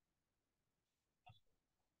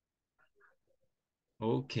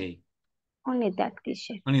 Okay. Only that,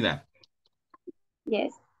 teacher. Only that.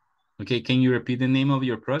 Yes. Okay, can you repeat the name of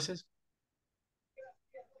your process?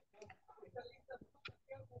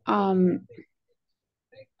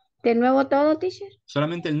 De nuevo todo, teacher.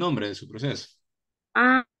 Solamente el nombre de su proceso.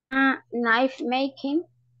 Knife making.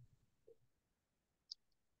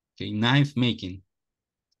 Okay, knife making.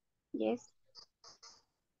 Yes.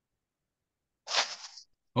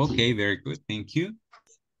 Okay, very good. Thank you.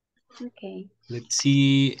 Okay. Let's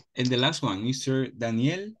see. And the last one, Mr.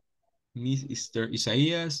 Daniel, Mr.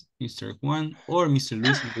 Isaías, Mr. Juan, or Mr.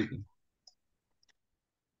 Luis Enrique.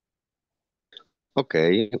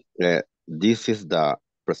 Okay, this is the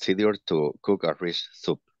procedure to cook a rich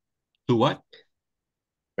soup. To what?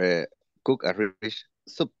 Cook a rich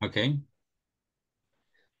soup. Okay.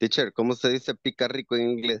 Teacher, ¿cómo se dice picar rico en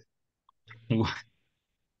inglés?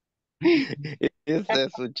 Ese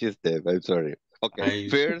es un chiste, I'm sorry. Okay,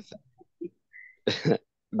 first,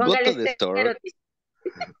 go to the store.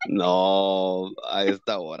 No, a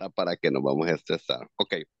esta hora para que nos vamos a estresar.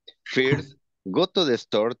 Okay, first, go to the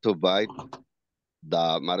store to buy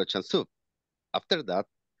the Maruchan soup. After that,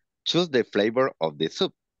 choose the flavor of the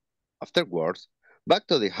soup. Afterwards, back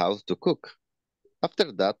to the house to cook.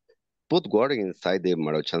 After that, put water inside the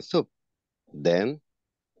Maruchan soup. Then,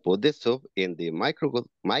 put the soup in the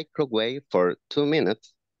microwave for 2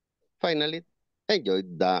 minutes. Finally, enjoy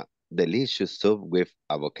the delicious soup with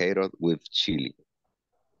avocado with chili.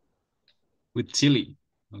 With chili.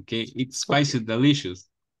 Okay, it's spicy, delicious.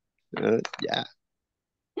 Yeah.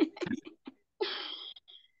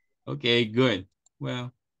 Okay, good.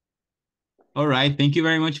 Well, all right. Thank you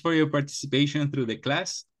very much for your participation through the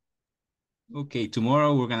class. Okay,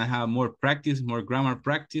 tomorrow we're gonna have more practice, more grammar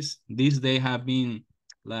practice. This day have been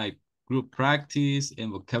like group practice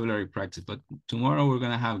and vocabulary practice, but tomorrow we're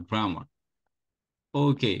gonna have grammar.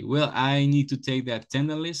 Okay, well, I need to take the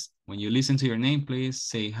attendance list. When you listen to your name, please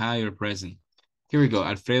say hi or present. Here we go.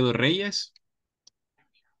 Alfredo Reyes.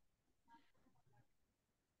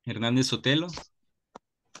 Hernández Sotelo.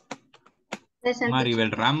 Present, Maribel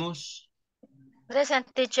teacher. Ramos.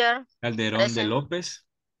 Present, teacher. Calderón de López.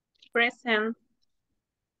 Present.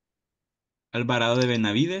 Alvarado de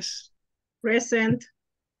Benavides. Present.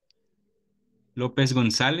 López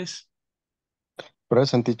González.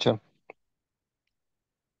 Present, teacher.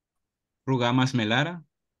 Rugamas Melara.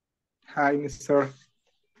 Hi, Mr.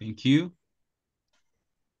 Thank you.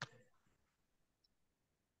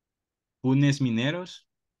 Funes Mineros.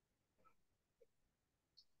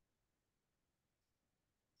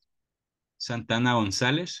 Santana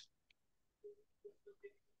González.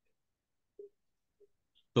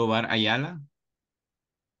 Tobar Ayala.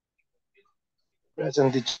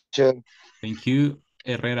 Present, teacher. Thank you.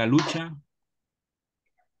 Herrera Lucha.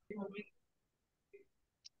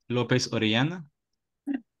 López Orellana.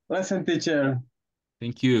 Present, teacher.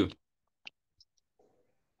 Thank you.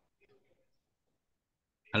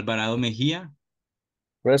 Alvarado Mejía.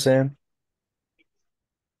 Present.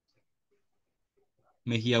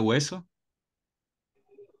 Mejía Hueso.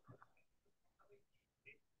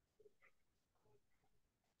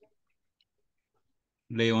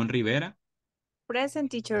 León Rivera.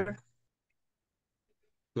 Present, teacher.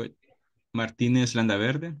 Good. Martínez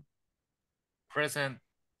Landaverde. Present.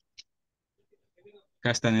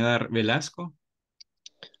 Castaneda Velasco.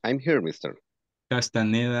 I'm here, mister.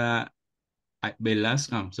 Castaneda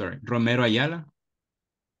Velasco. I'm sorry. Romero Ayala.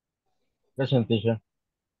 Present, teacher.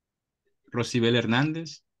 Rosibel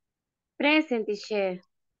Hernández. Present, teacher.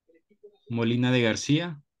 Molina de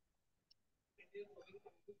García.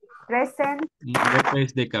 Present.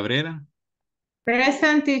 López de Cabrera.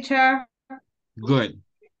 Present, teacher. Good.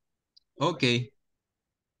 Okay.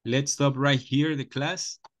 Let's stop right here, the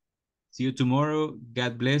class. See you tomorrow.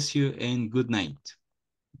 God bless you and good night.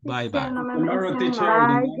 Bye-bye. Tomorrow, teacher.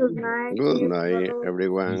 Bye, good night. Good night, Miss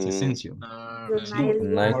everyone. Asensio. Good Sí. night.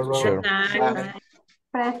 Good night, teacher.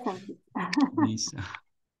 Present. Miss,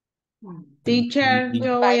 Teacher,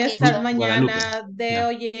 yo voy a estar mañana de Yeah.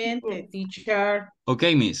 oyente, teacher.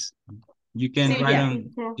 Okay, miss. You can Sí, write ya. on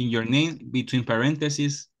in your name between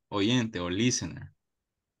parentheses, oyente or listener.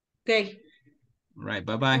 Okay. Right,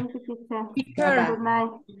 bye-bye. Teacher. Good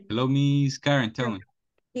night. Hello, Miss Karen, tell me.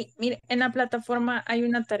 Sí, mire, en la plataforma hay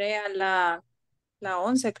una tarea, la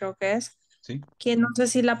 11 creo que es, Sí. que no sé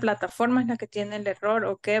si la plataforma es la que tiene el error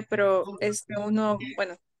o qué, pero es que uno,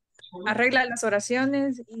 bueno, arregla las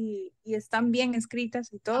oraciones y están bien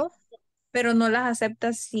escritas y todo, pero no las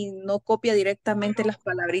acepta si no copia directamente las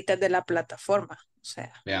palabritas de la plataforma. O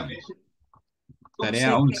sea, Veamos. no Tarea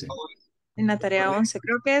sé 11. en la tarea 11,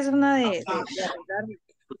 creo que es una de arreglar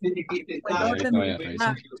o el Ahorita orden voy a de-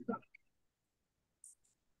 revisar.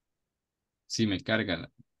 Si me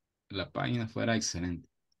carga la página, fuera excelente.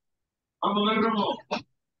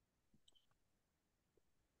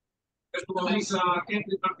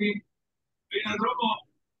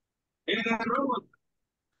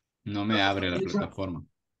 No me abre la plataforma.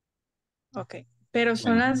 Ok, pero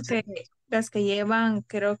son Bueno. las que llevan,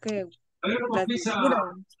 creo que las de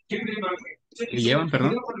futuro. ¿Qué llevan,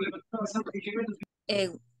 perdón?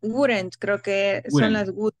 Wouldn't, creo que son Wouldn't. las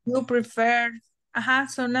would you prefer. Ajá,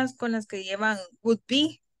 son las con las que llevan would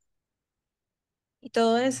be y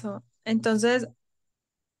todo eso. Entonces,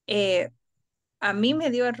 a mí me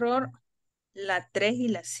dio error la 3 y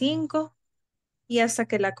la 5 y hasta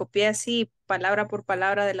que la copié así palabra por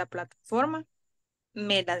palabra de la plataforma,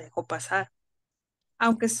 me la dejó pasar,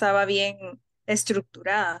 aunque estaba bien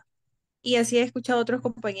estructurada. Y así he escuchado a otros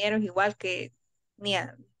compañeros igual que,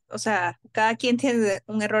 mira, o sea, cada quien tiene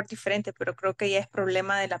un error diferente, pero creo que ya es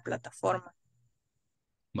problema de la plataforma.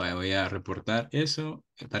 Vaya, voy a reportar eso.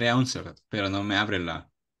 Tarea 11, ¿verdad? Pero no me abre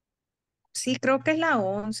la... Sí, creo que es la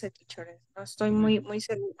 11, teacher. No estoy Bueno, muy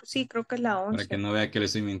seguro. Sí, creo que es la para que 11. no vea que le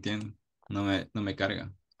estoy mintiendo. No me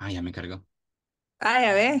carga. Ah, ya me cargó. Ah,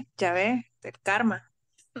 ya ves, el karma.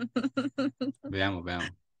 Veamos,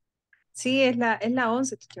 veamos. Sí, es la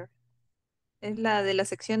 11, teacher. Es la de la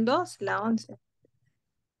sección 2, la 11.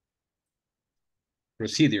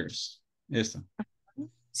 Procedures. Esto.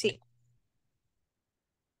 Sí.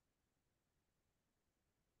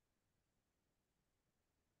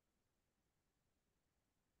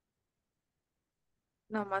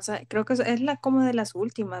 No más, creo que es la como de las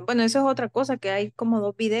últimas. Bueno, eso es otra cosa, que hay como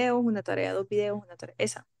dos videos, una tarea, dos videos, una tarea.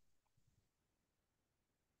 Esa.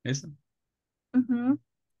 Esto. Ujú.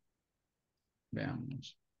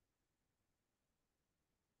 Veamos.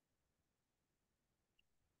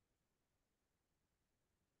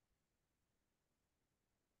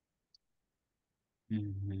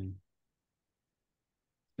 Ujú.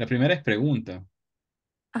 La primera es pregunta.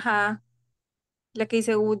 Ajá. La que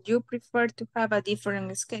dice, would you prefer to have a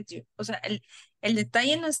different schedule? O sea, el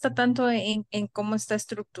detalle no está tanto en cómo está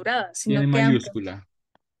estructurada, Tiene sino que aunque, mayúscula.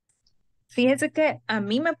 fíjese que a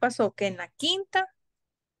mí me pasó que en la quinta,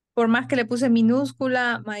 por más que le puse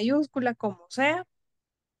minúscula, mayúscula, como sea,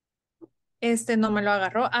 no me lo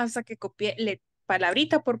agarró hasta que copié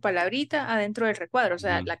palabrita por palabrita adentro del recuadro, o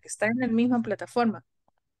sea, Ajá. la que está en la misma plataforma.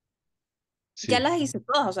 Ya Sí. las hice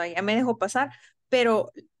todas, o sea, ya me dejó pasar,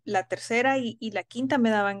 pero la tercera y la quinta me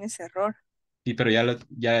daban ese error. Sí, pero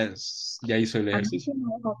ya hizo el A mí ejercicio. sí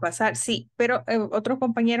me dejó pasar, sí, pero otros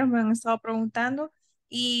compañeros me han estado preguntando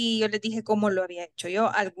y yo les dije cómo lo había hecho yo.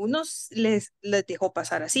 A algunos les dejó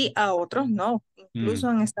pasar así, a otros no. Incluso Mm.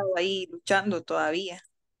 han estado ahí luchando todavía.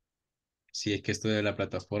 Sí, es que esto de la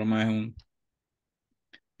plataforma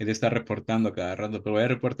es de estar reportando cada rato, pero voy a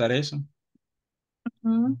reportar eso.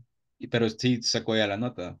 Ujú. Pero sí sacó ya la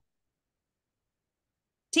nota.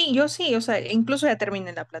 Sí, yo sí, o sea, incluso ya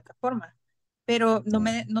terminé la plataforma, pero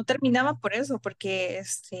no terminaba por eso, porque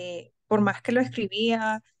por más que lo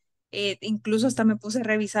escribía, incluso hasta me puse a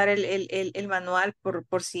revisar el manual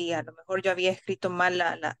por si a lo mejor yo había escrito mal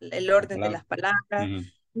el La orden de palabra. las palabras,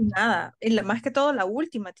 Ujú. y nada, más que todo la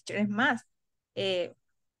última, teacher, es más, eh,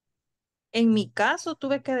 en mi caso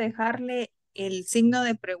tuve que dejarle el signo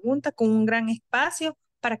de pregunta con un gran espacio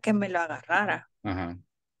para que me lo agarrara Ajá.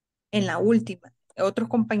 en la última. Otros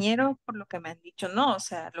compañeros, por lo que me han dicho, no, o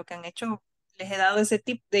sea, lo que han hecho, les he dado ese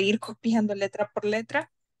tip de ir copiando letra por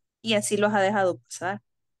letra y así los ha dejado pasar.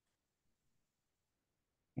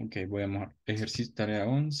 Ok, voy a mojar. Ejercicio tarea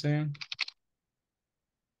 11.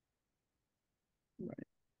 Vale.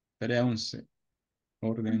 Tarea 11.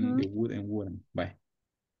 Orden Ujú. de wood and wooden. Bye.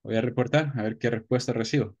 Voy a reportar a ver qué respuesta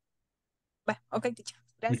recibo. Bueno, ok, teacher.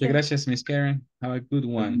 Muchas Gracias. gracias, Miss Karen. Have a good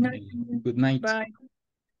one. Ujú. Good night. Bye.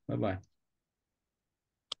 Bye bye.